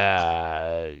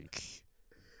dog.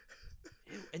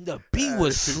 And the beat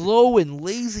was slow and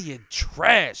lazy and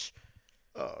trash.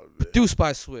 Oh, produced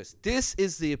by Swiss. This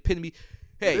is the epitome.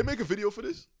 Hey, did they make a video for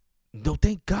this? No,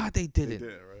 thank God they didn't. They did,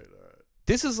 right? All right.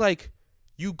 This is like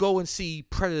you go and see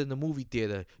Predator in the movie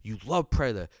theater. You love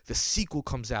Predator. The sequel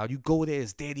comes out. You go there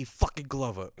as Danny fucking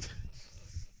Glover.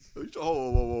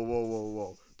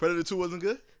 Whoa. Predator 2 wasn't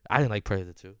good? I didn't like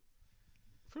Predator 2.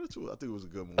 Predator 2, I think it was a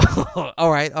good movie.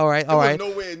 all right.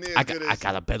 Nowhere near I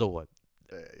got a better one.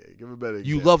 Yeah, give it better.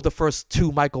 You love the first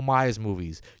 2 Michael Myers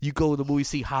movies. You go to the movie,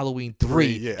 see Halloween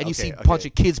 3, and you see a bunch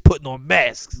of kids putting on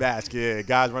masks. Yeah.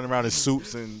 Guys running around in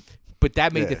suits and. But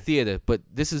that made the theater. But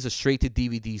this is a straight to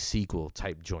DVD sequel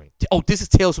type joint. Oh, this is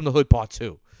Tales from the Hood Part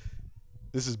 2.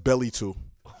 This is Belly 2.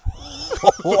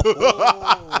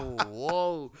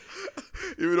 Whoa.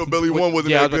 Even though Belly 1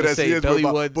 wasn't that good as he is, Belly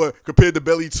 1, but compared to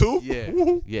Belly 2,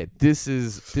 yeah. This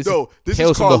is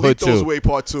Tales from the Hood 2. Way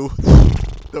Part 2.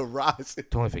 The Rise.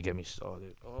 Don't even get me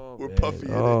started. Oh, we're man.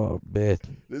 Puffy. Oh, man.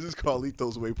 This is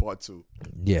Carlito's Way Part 2.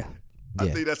 Yeah. I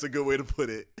think that's a good way to put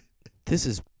it. This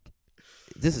is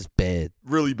bad.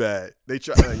 Really bad. They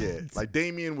try. Like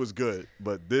Damien was good,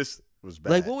 but this was bad.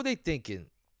 Like, what were they thinking?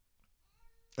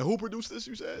 And who produced this?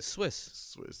 You said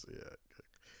Swiss. Yeah.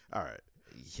 All right.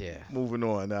 Yeah. Moving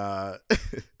on. The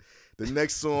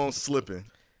next song, "Slipping."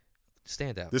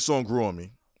 Stand out. This song grew on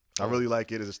me. I really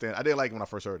like it as a stand. I didn't like it when I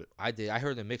first heard it. I did. I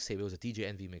heard the mixtape. It was a DJ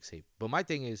Envy mixtape. But my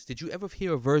thing is, did you ever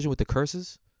hear a version with the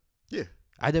curses? Yeah.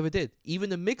 I never did. Even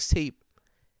the mixtape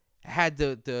had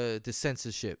the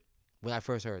censorship when I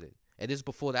first heard it. And this is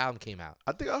before the album came out.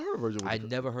 I think I heard a version with I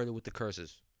never heard it with the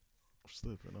curses.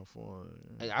 Slipping up on.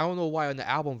 And I don't know why on the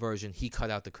album version he cut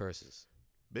out the curses.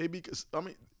 Maybe because,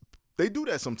 they do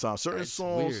that sometimes. Certain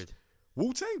songs. Weird.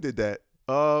 Wu-Tang did that.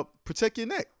 Protect Your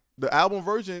Neck. The album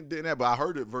version didn't have, but I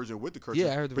heard the version with the curses.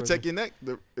 Yeah, I heard the Protect version. Your Neck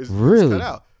is really cut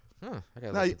out. Huh, I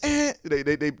gotta now,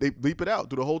 they bleep it out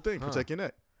through the whole thing. Protect Your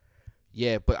Neck.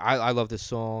 Yeah, but I love this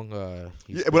song.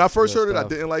 When I first heard it, I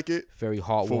didn't like it. Very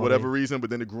heartwarming. For whatever reason, but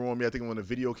then it grew on me. I think when the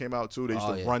video came out, too, they used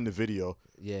to run the video.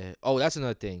 Yeah. Oh, that's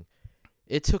another thing.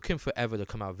 It took him forever to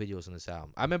come out videos on this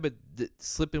album. I remember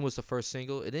Slippin' was the first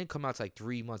single. It didn't come out like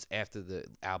 3 months after the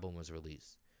album was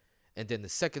released. And then the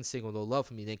second single, No Love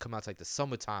For Me, didn't come out like the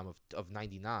summertime of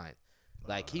 99.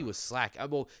 Like, he was slack.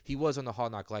 Well, he was on the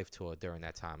Hard Knock Life tour during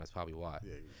that time. That's probably why.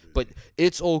 Yeah, but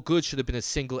It's All Good should have been a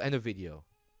single and a video.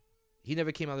 He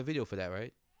never came out with a video for that,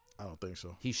 right? I don't think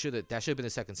so. That should have been the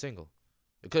second single.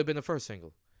 It could have been the first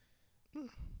single.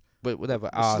 But whatever.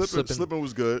 Slippin'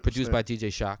 was good. Produced by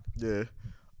DJ Shock. Yeah.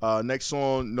 Next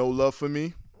song, No Love For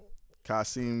Me.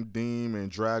 Kasim Deem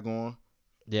and Dragon.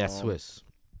 Yeah, Swiss.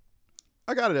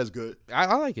 I got it as good.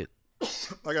 I like it.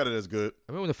 I got it as good.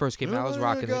 I remember when it first came out, I was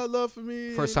rocking it. Love for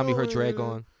me. First time you heard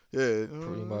Dragon. Yeah.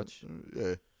 Pretty much.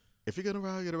 Yeah. If you're going to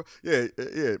ride, get around. Yeah.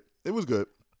 It was good.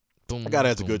 I got it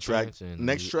as a good track.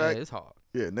 Next track. It's hard.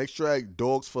 Yeah, next track,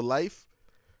 Dogs for Life.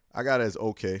 I got it as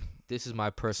okay. This is my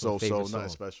personal favorite song. Nothing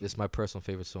special. This is my personal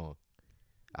favorite song.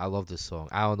 I love this song.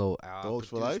 I don't know. Dogs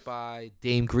for Life? Life? By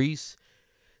Dame Grease.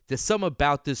 There's something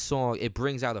about this song. It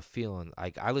brings out a feeling.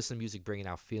 Like, I listen to music bringing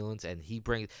out feelings, and he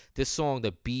brings this song,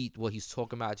 the beat, what he's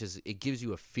talking about, it gives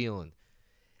you a feeling.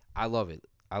 I love it.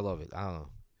 I don't know.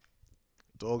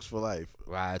 Dogs for Life.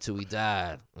 Ride till we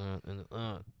die.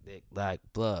 Thick like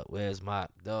blood. Where's my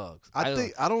dogs? I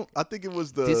think it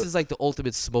was the. This is like the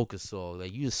ultimate smoker song.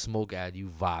 Like, you just smoke out, you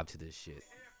vibe to this shit.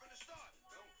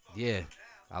 Yeah,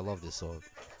 I love this song.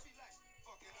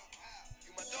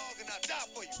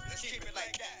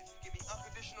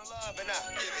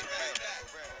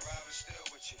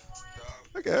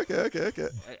 Okay. I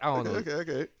don't know.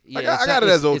 Okay. Yeah, I got it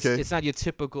as okay. It's not your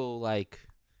typical, like,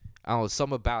 I don't know,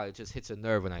 something about it just hits a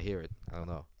nerve when I hear it. I don't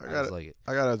know. I just like it.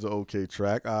 I got it as an okay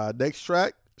track. Next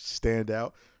track, Stand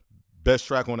Out. Best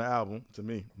track on the album to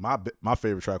me. My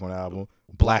favorite track on the album.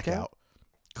 Blackout.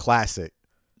 Classic.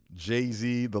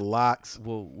 Jay-Z, The Lox.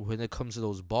 Well, when it comes to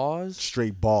those bars,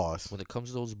 straight bars. When it comes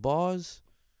to those bars,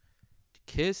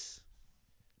 Kiss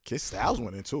Styles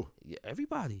went in too. Yeah,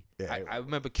 everybody. Yeah, I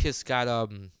remember Kiss got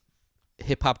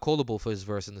Hip Hop Quotable for his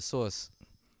verse in the Source.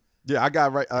 Yeah, I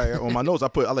got right on my notes. I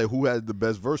like who had the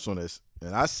best verse on this,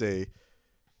 and I say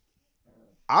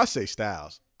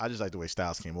Styles. I just like the way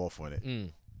Styles came off on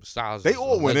it. Styles. They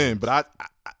all went in, but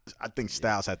I think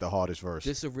Styles had the hardest verse.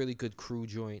 This is a really good crew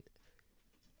joint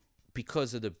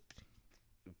because of the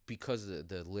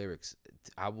lyrics.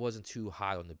 I wasn't too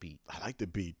hot on the beat. I like the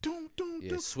beat. Doom,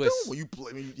 Swizz. Doom. When you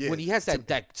play, when he has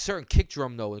that certain kick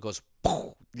drum though, it goes.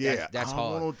 Yeah, that's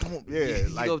hard. Yeah, you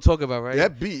know what I'm talking about, right?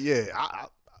 That beat, yeah.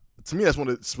 To me, that's one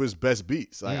of Swizz's best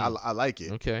beats. Like I like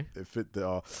it. Okay. It fit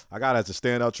the. I got it as a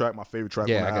standout track. My favorite track on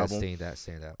the album. Yeah, I got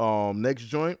stand out. Next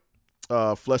joint,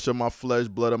 Flesh of My Flesh,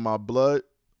 Blood of My Blood.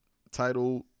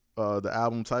 Title, the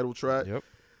album title track. Yep.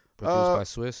 Produced by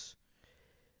Swizz.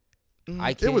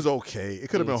 It was okay. It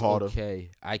could have been harder. Okay,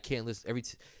 I can't listen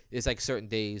it's like certain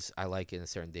days I like it, and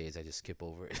certain days I just skip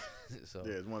over it. So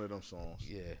yeah, it's one of them songs.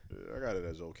 Yeah, I got it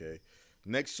as okay.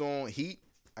 Next song, Heat.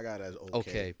 I got it as okay.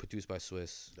 Okay, produced by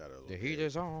Swizz. The heat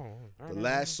is on. The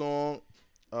last song,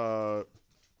 what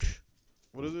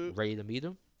is it? Ready to Meet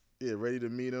Him. Yeah, Ready to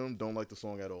Meet Him. Don't like the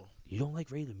song at all. You don't like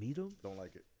Ready to Meet Him? Don't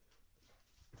like it.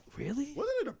 Really?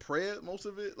 Wasn't it a prayer? Most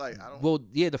of it, like I don't. Well,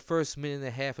 yeah, the first minute and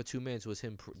a half or 2 minutes was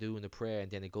him doing the prayer,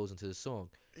 and then it goes into the song.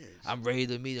 Yeah, I'm ready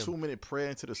to meet him. 2-minute prayer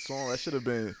into the song. That should have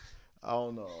been. I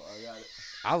don't know. I got it.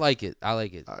 I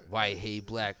like it. White, hate,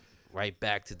 black, right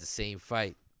back to the same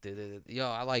fight. Yo,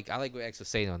 I like what X was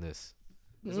saying on this.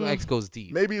 This one X goes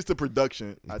deep. Maybe it's the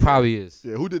production. It probably is.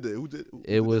 Yeah, who did that?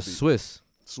 It was Swizz.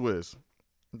 Swizz.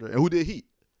 Okay. And who did Heat?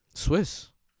 Swizz.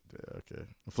 Yeah, okay.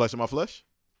 Flesh of My Flesh?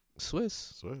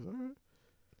 Swizz. All right.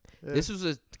 Yeah. This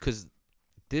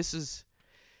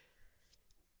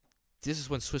is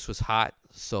when Swizz was hot,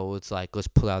 so it's like, let's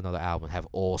pull out another album and have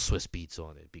all Swizz beats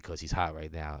on it because he's hot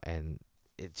right now, and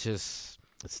it's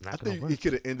not gonna work. He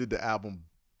could have ended the album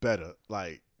better.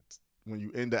 Like when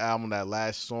you end the album, that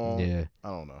last song. Yeah. I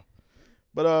don't know.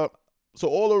 But so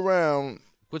all around,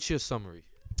 what's your summary?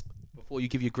 Before you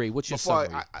give your grade, what's your summary?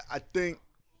 I think,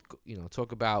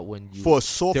 talk about when you for a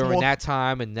sophomore during that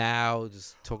time and now.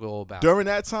 Just talk all about during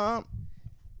that time.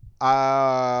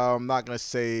 I'm not gonna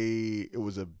say it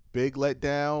was a big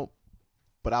letdown,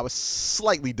 but I was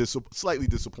slightly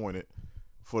disappointed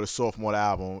for the sophomore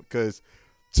album because,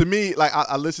 to me, like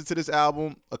I listened to this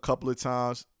album a couple of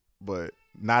times, but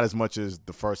not as much as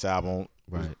the first album.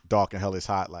 Right. Dark and Hell Is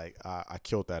Hot. Like I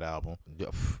killed that album.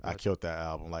 I killed that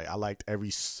album. Like I liked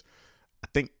I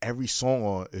think every song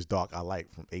on is Dark I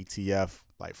like, from ATF.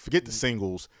 Like forget the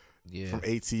singles. Yeah. From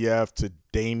ATF to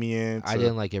Damien. I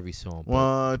didn't like every song.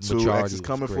 1, 2, X is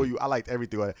Coming For You. I liked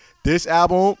everything. This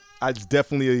album, it's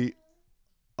definitely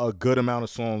a good amount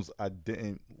of songs I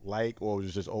didn't like or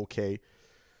was just okay.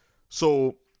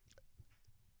 So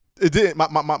it didn't. My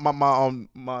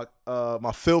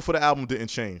feel for the album didn't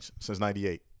change since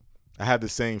 '98. I have the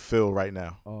same feel right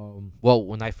now. Well,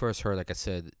 when I first heard, like I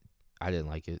said, I didn't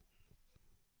like it.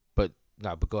 But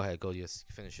go ahead.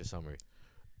 Finish your summary.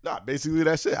 Nah, basically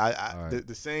that's it.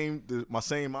 My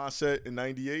same mindset in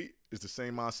 '98 is the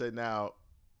same mindset now,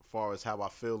 as far as how I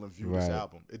feel and view this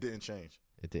album. It didn't change.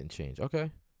 Okay.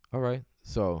 All right.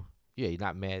 So yeah, you're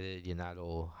not mad at it. You're not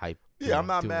all hyped. Yeah, I'm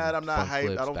not mad. I'm not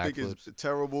hyped. I don't think it's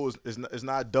terrible. It's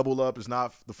not Double Up. It's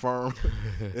not The Firm.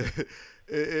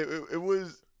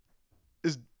 It's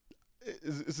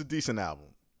a decent album.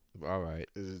 All right.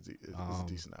 It's a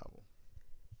decent album.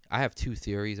 I have 2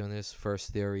 theories on this.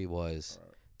 First theory was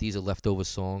these are leftover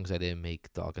songs that didn't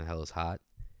make Dark and Hell Is Hot,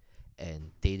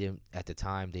 and they didn't at the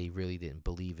time. They really didn't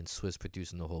believe in Swizz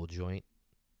producing the whole joint,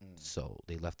 so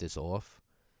they left this off.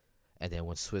 And then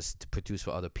when Swizz produced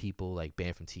for other people, like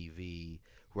Banned from TV,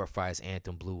 Rough Riders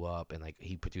Anthem blew up, and like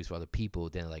he produced for other people,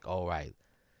 then like, all right,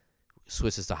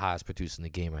 Swizz is the highest producer in the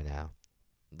game right now.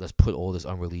 Let's put all this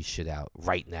unreleased shit out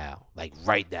right now. Like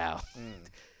right now.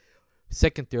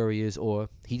 Second theory is, or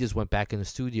he just went back in the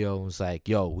studio and was like,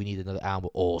 yo, we need another album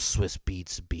with all Swizz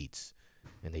beats.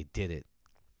 And they did it.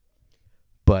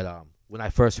 But when I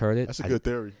first heard it, that's a good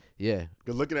theory. Yeah.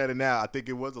 Because looking at it now, I think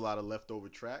it was a lot of leftover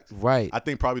tracks. Right. I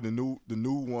think probably the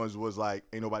new ones was like,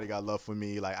 Ain't Nobody Got Love For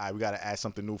Me. Like, we got to add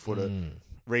something new for the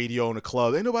radio and the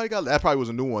club. Ain't Nobody Got That probably was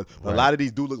a new one. But a lot of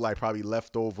these do look like probably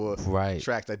leftover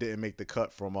tracks that didn't make the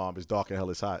cut from It's Dark and Hell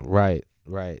Is Hot. Right.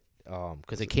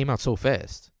 Because it came out so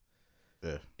fast.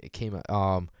 Yeah. It came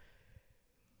out.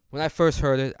 When I first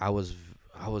heard it, I was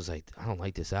I was like, I don't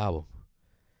like this album.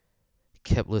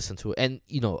 Kept listening to it, and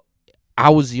I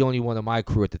was the only one in my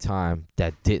crew at the time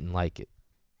that didn't like it.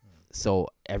 So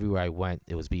everywhere I went,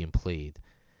 it was being played.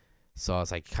 So I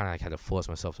was like, kind of had to force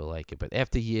myself to like it. But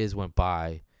after years went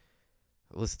by,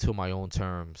 I listened to it on my own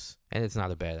terms, and it's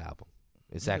not a bad album.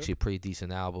 It's actually a pretty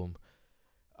decent album.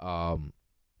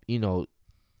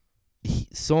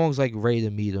 Songs like Ready to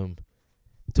Meet 'Em,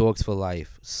 Dogs for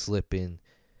Life, Slippin',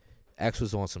 X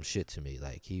was on some shit to me.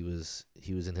 Like he was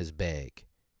in his bag.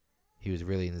 He was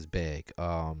really in his bag.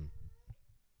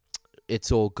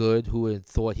 It's All Good. Who had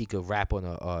thought he could rap on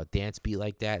a dance beat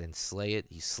like that and slay it?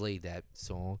 He slayed that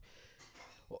song.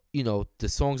 The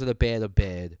songs that are bad are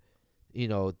bad.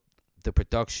 The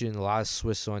production, a lot of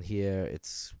Swiss on here.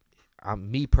 It's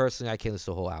me personally, I can't listen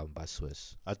to the whole album by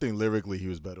Swiss. I think lyrically he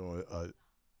was better on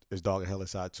his Dog and Hella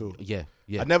Side too. Yeah.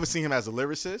 I never seen him as a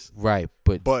lyricist. Right,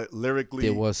 but lyrically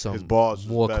there was some his bars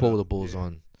more was quotables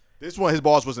on. This one, his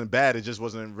bars wasn't bad. It just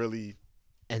wasn't really.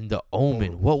 And The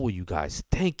Omen, what were you guys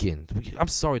thinking? I'm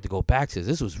sorry to go back to this.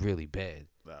 This was really bad.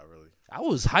 Not really. I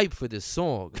was hyped for this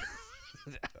song.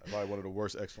 Probably one of the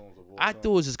worst X songs of all I time.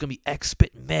 thought it was just gonna be X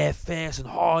spitting mad fast and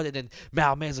hard, and then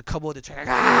Mailman's a couple of the track.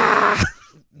 Ah!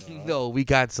 No, we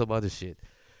got some other shit.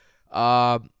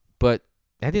 But at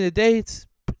the end of the day, it's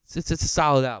a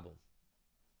solid album.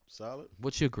 Solid.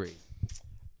 What's your grade?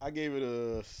 I gave it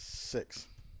a 6.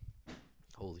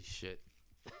 Holy shit.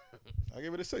 I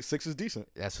gave it a 6. 6 is decent.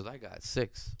 That's what I got.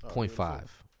 6.5.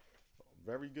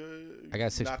 Very good. I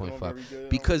got 6.5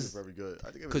 because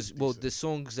the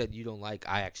songs that you don't like,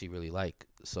 I actually really like.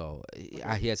 So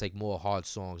he has like more hard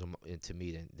songs to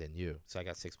me than you. So I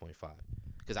got 6.5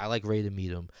 because I like Ready to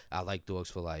Meet 'Em. I like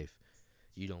Dogs for Life.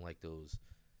 You don't like those.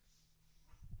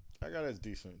 I got it as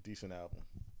decent album.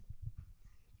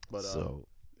 But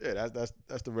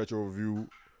that's the retro review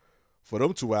for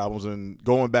them two albums. And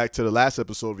going back to the last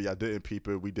episode, I didn't peep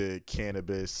it. We did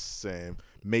Cannabis and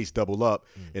Mace Double Up,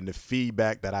 and the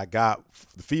feedback that I got,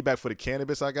 the feedback for the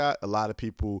Cannabis I got, a lot of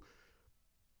people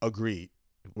agreed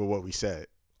with what we said.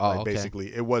 Okay.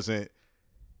 Basically, it wasn't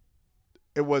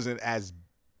as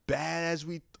bad as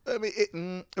we. I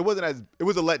mean, it wasn't as. It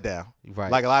was a letdown.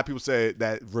 Right. Like a lot of people said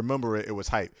that remember it was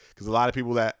hype because a lot of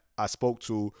people that I spoke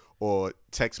to or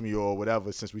text me or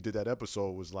whatever since we did that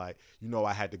episode was like,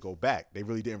 I had to go back. They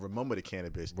really didn't remember the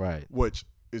Cannabis. Right. Which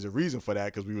is a reason for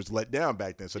that because we was let down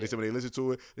back then. So they said when they listened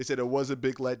to it, they said it was a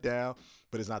big letdown,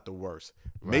 but it's not the worst.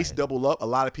 Right. Mace Double Up, a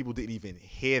lot of people didn't even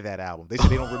hear that album. They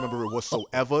said they don't remember it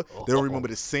whatsoever. They don't remember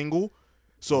the single.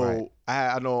 So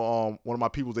I know one of my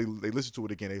people, they listened to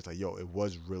it again. They was like, yo, it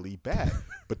was really bad.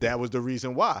 But that was the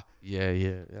reason why. Yeah.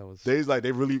 That was.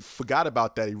 They really forgot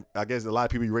about that. I guess a lot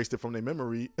of people erased it from their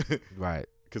memory. Right.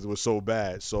 Because it was so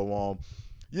bad. So,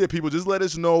 people, just let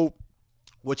us know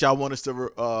what y'all want us to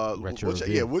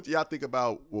what y'all think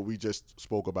about what we just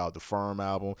spoke about, the Firm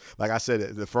album. Like I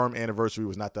said, the Firm anniversary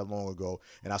was not that long ago,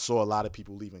 and I saw a lot of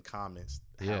people leaving comments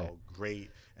how great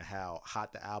and how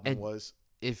hot the album was.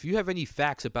 If you have any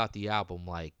facts about the album,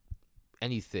 like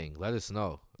anything, let us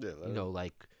know. Yeah,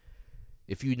 like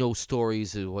if you know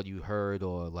stories of what you heard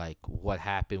or like what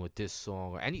happened with this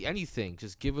song or anything,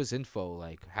 just give us info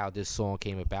like how this song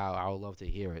came about. I would love to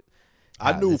hear it.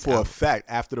 I knew for a fact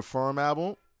after the Firm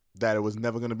album that it was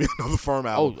never going to be another Firm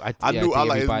album. I knew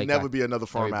it would never be another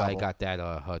Firm album. Everybody got that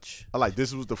hutch. I like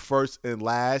this was the first and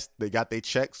last. They got their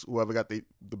checks. Whoever got the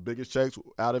biggest checks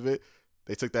out of it,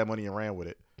 they took that money and ran with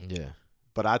it. Yeah.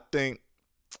 But I think,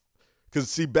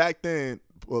 because back then,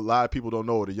 a lot of people don't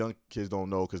know, the young kids don't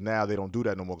know, because now they don't do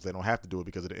that no more because they don't have to do it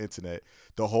because of the internet.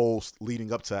 The whole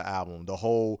leading up to the album, the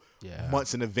whole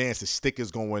months in advance, the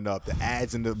stickers going up, the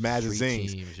ads in the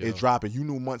magazines is dropping. You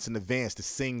knew months in advance, the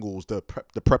singles, the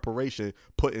preparation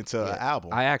put into an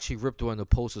album. I actually ripped one of the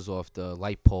posters off the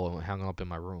light pole and hung it up in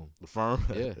my room. The Firm?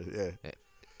 Yeah. Yeah.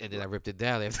 And then I ripped it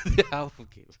down after the album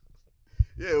came out.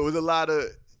 Yeah, it was a lot of,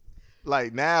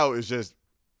 like now it's just,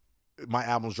 my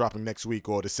album's dropping next week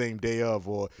or the same day of,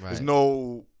 or there's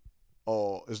no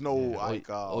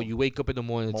you wake up in the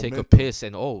morning and take a piss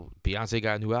and Beyonce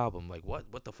got a new album. Like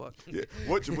what the fuck? Yeah,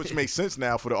 which makes sense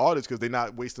now for the artists because they're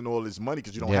not wasting all this money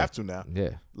because you don't have to now.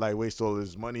 Yeah, like waste all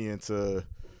this money into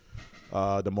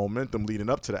the momentum leading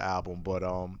up to the album. But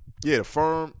the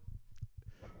Firm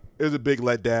is a big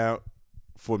letdown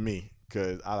for me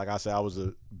because like I said, I was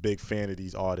a big fan of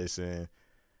these artists and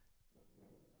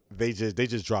they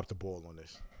just dropped the ball on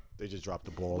this. They just dropped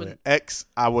the ball. And X,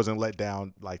 I wasn't let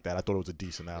down like that. I thought it was a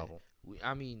decent album.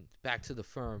 I mean, back to the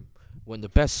Firm. When the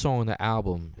best song on the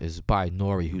album is by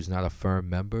Nori, who's not a Firm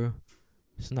member,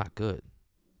 it's not good.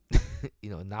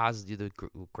 Nas, you're the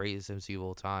greatest MC of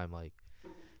all time. Like,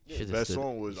 best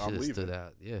song was I'm Leaving. Stood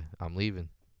out. Yeah, I'm Leaving.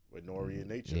 With Nori and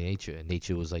Nature. Yeah, Nature. And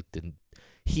Nature was like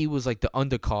he was like the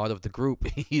undercard of the group,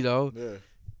 you know? Yeah.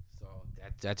 So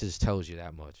that just tells you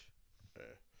that much. Yeah.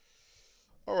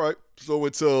 All right. So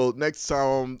until next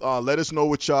time, let us know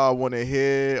what y'all want to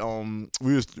hear.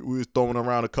 We was throwing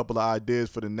around a couple of ideas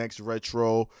for the next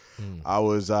retro. I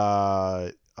was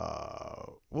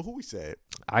who we said?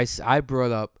 I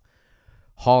brought up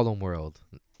Harlem World,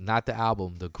 not the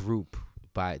album, the group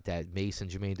that Mason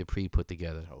Jermaine Dupri put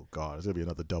together. Oh God, it's gonna be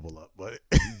another double up. But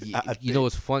you know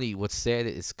what's funny? What's sad?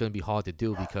 It's gonna be hard to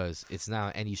do because it's not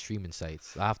on any streaming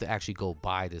sites. I have to actually go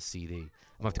buy the CD. I'm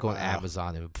gonna have to go on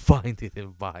Amazon and find it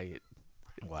and buy it.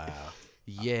 Wow.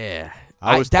 Yeah,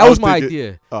 that was my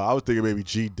idea. I was thinking maybe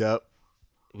G-Dep.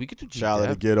 We could do G-Dep. Child of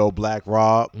the Ghetto, Black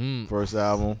Rob, first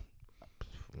album.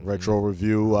 Retro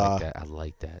review. I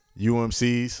like that.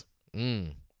 UMCs.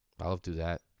 I love to do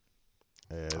that.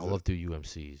 Yeah, I love to do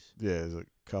UMCs. Yeah, there's a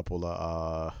couple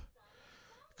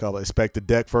Expect the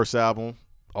Deck first album.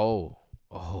 Oh.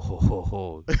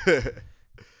 All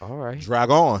right.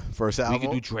 Dragon first album. We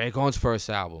could do Dragon's first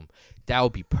album. That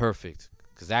would be perfect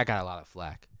because that got a lot of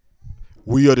flack.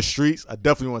 We Are the Streets. I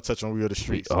definitely want to touch on We Are the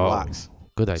Streets. Locks.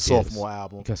 Good idea. Sophomore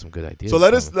album. You got some good ideas. So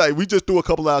let us we just threw a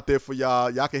couple out there for y'all.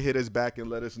 Y'all can hit us back and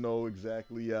let us know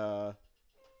exactly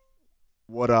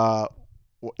what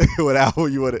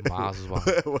album you want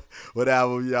to what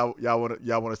album y'all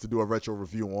want us to do a retro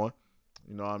review on.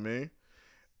 You know what I mean?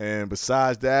 And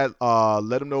besides that,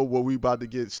 let them know what we about to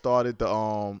get started. The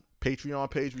Patreon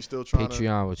page we still trying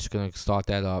Patreon, we're just gonna start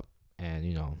that up, and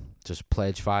just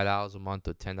pledge $5 a month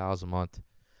or $10 a month.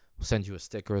 We'll send you a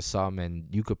sticker or something, and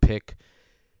you could pick.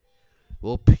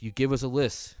 You give us a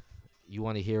list. You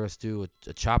want to hear us do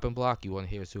a chopping block? You want to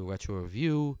hear us do a retro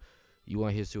review? You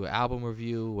want to hear us do an album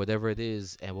review? Whatever it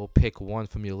is, and we'll pick one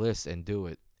from your list and do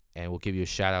it, and we'll give you a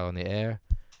shout out on the air.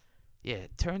 Yeah,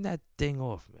 turn that thing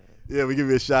off, man. Yeah, we give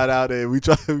you a shout out, and we're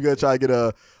gonna try to get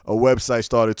a website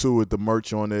started too with the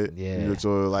merch on it. Yeah,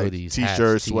 so like hoodies, t-shirts,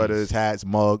 hats, sweaters, hats,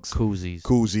 mugs,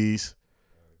 koozies.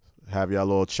 Have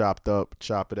y'all all chopped up,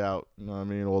 chop it out. You know what I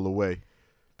mean, all the way.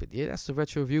 But yeah, that's the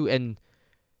retro review, and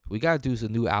we gotta do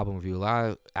some new album review. A lot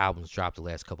of albums dropped the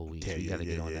last couple of weeks. We gotta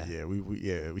get on that. Yeah,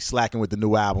 we slacking with the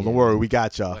new album. Don't worry, we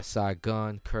got y'all. Westside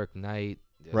Gunn, Kirk Knight,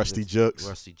 Rusty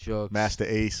Jux,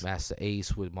 Master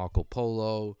Ace with Marco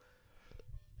Polo.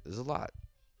 There's a lot.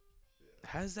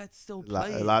 How does that still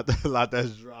play? A lot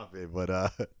that's dropping.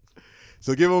 But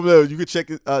so give them you can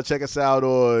check us out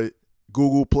on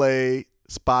Google Play,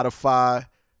 Spotify,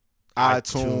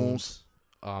 iTunes,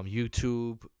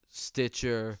 YouTube,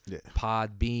 Stitcher,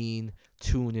 Podbean,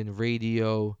 TuneIn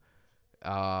Radio.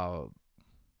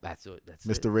 That's it.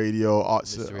 Mr. Radio,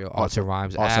 Arts and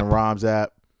Rhymes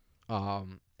app.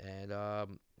 And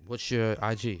what's your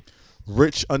IG?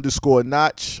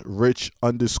 Rich_Notch.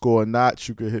 Rich_Notch.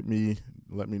 You can hit me,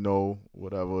 let me know,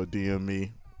 whatever, DM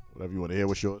me, whatever you want to hear.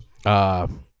 What's yours?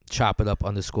 Chop it up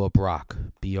 _ Brock,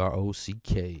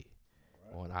 BROCK.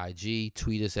 On IG,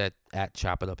 tweet us at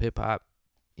Chop It Up Hip Hop.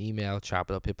 Email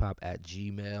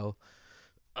chopituphiphop@gmail.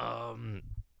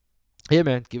 Yeah,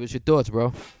 man, give us your thoughts,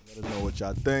 bro. Let us know what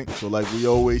y'all think. So like we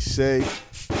always say,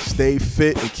 stay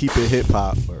fit and keep it hip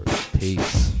hop.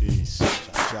 Peace.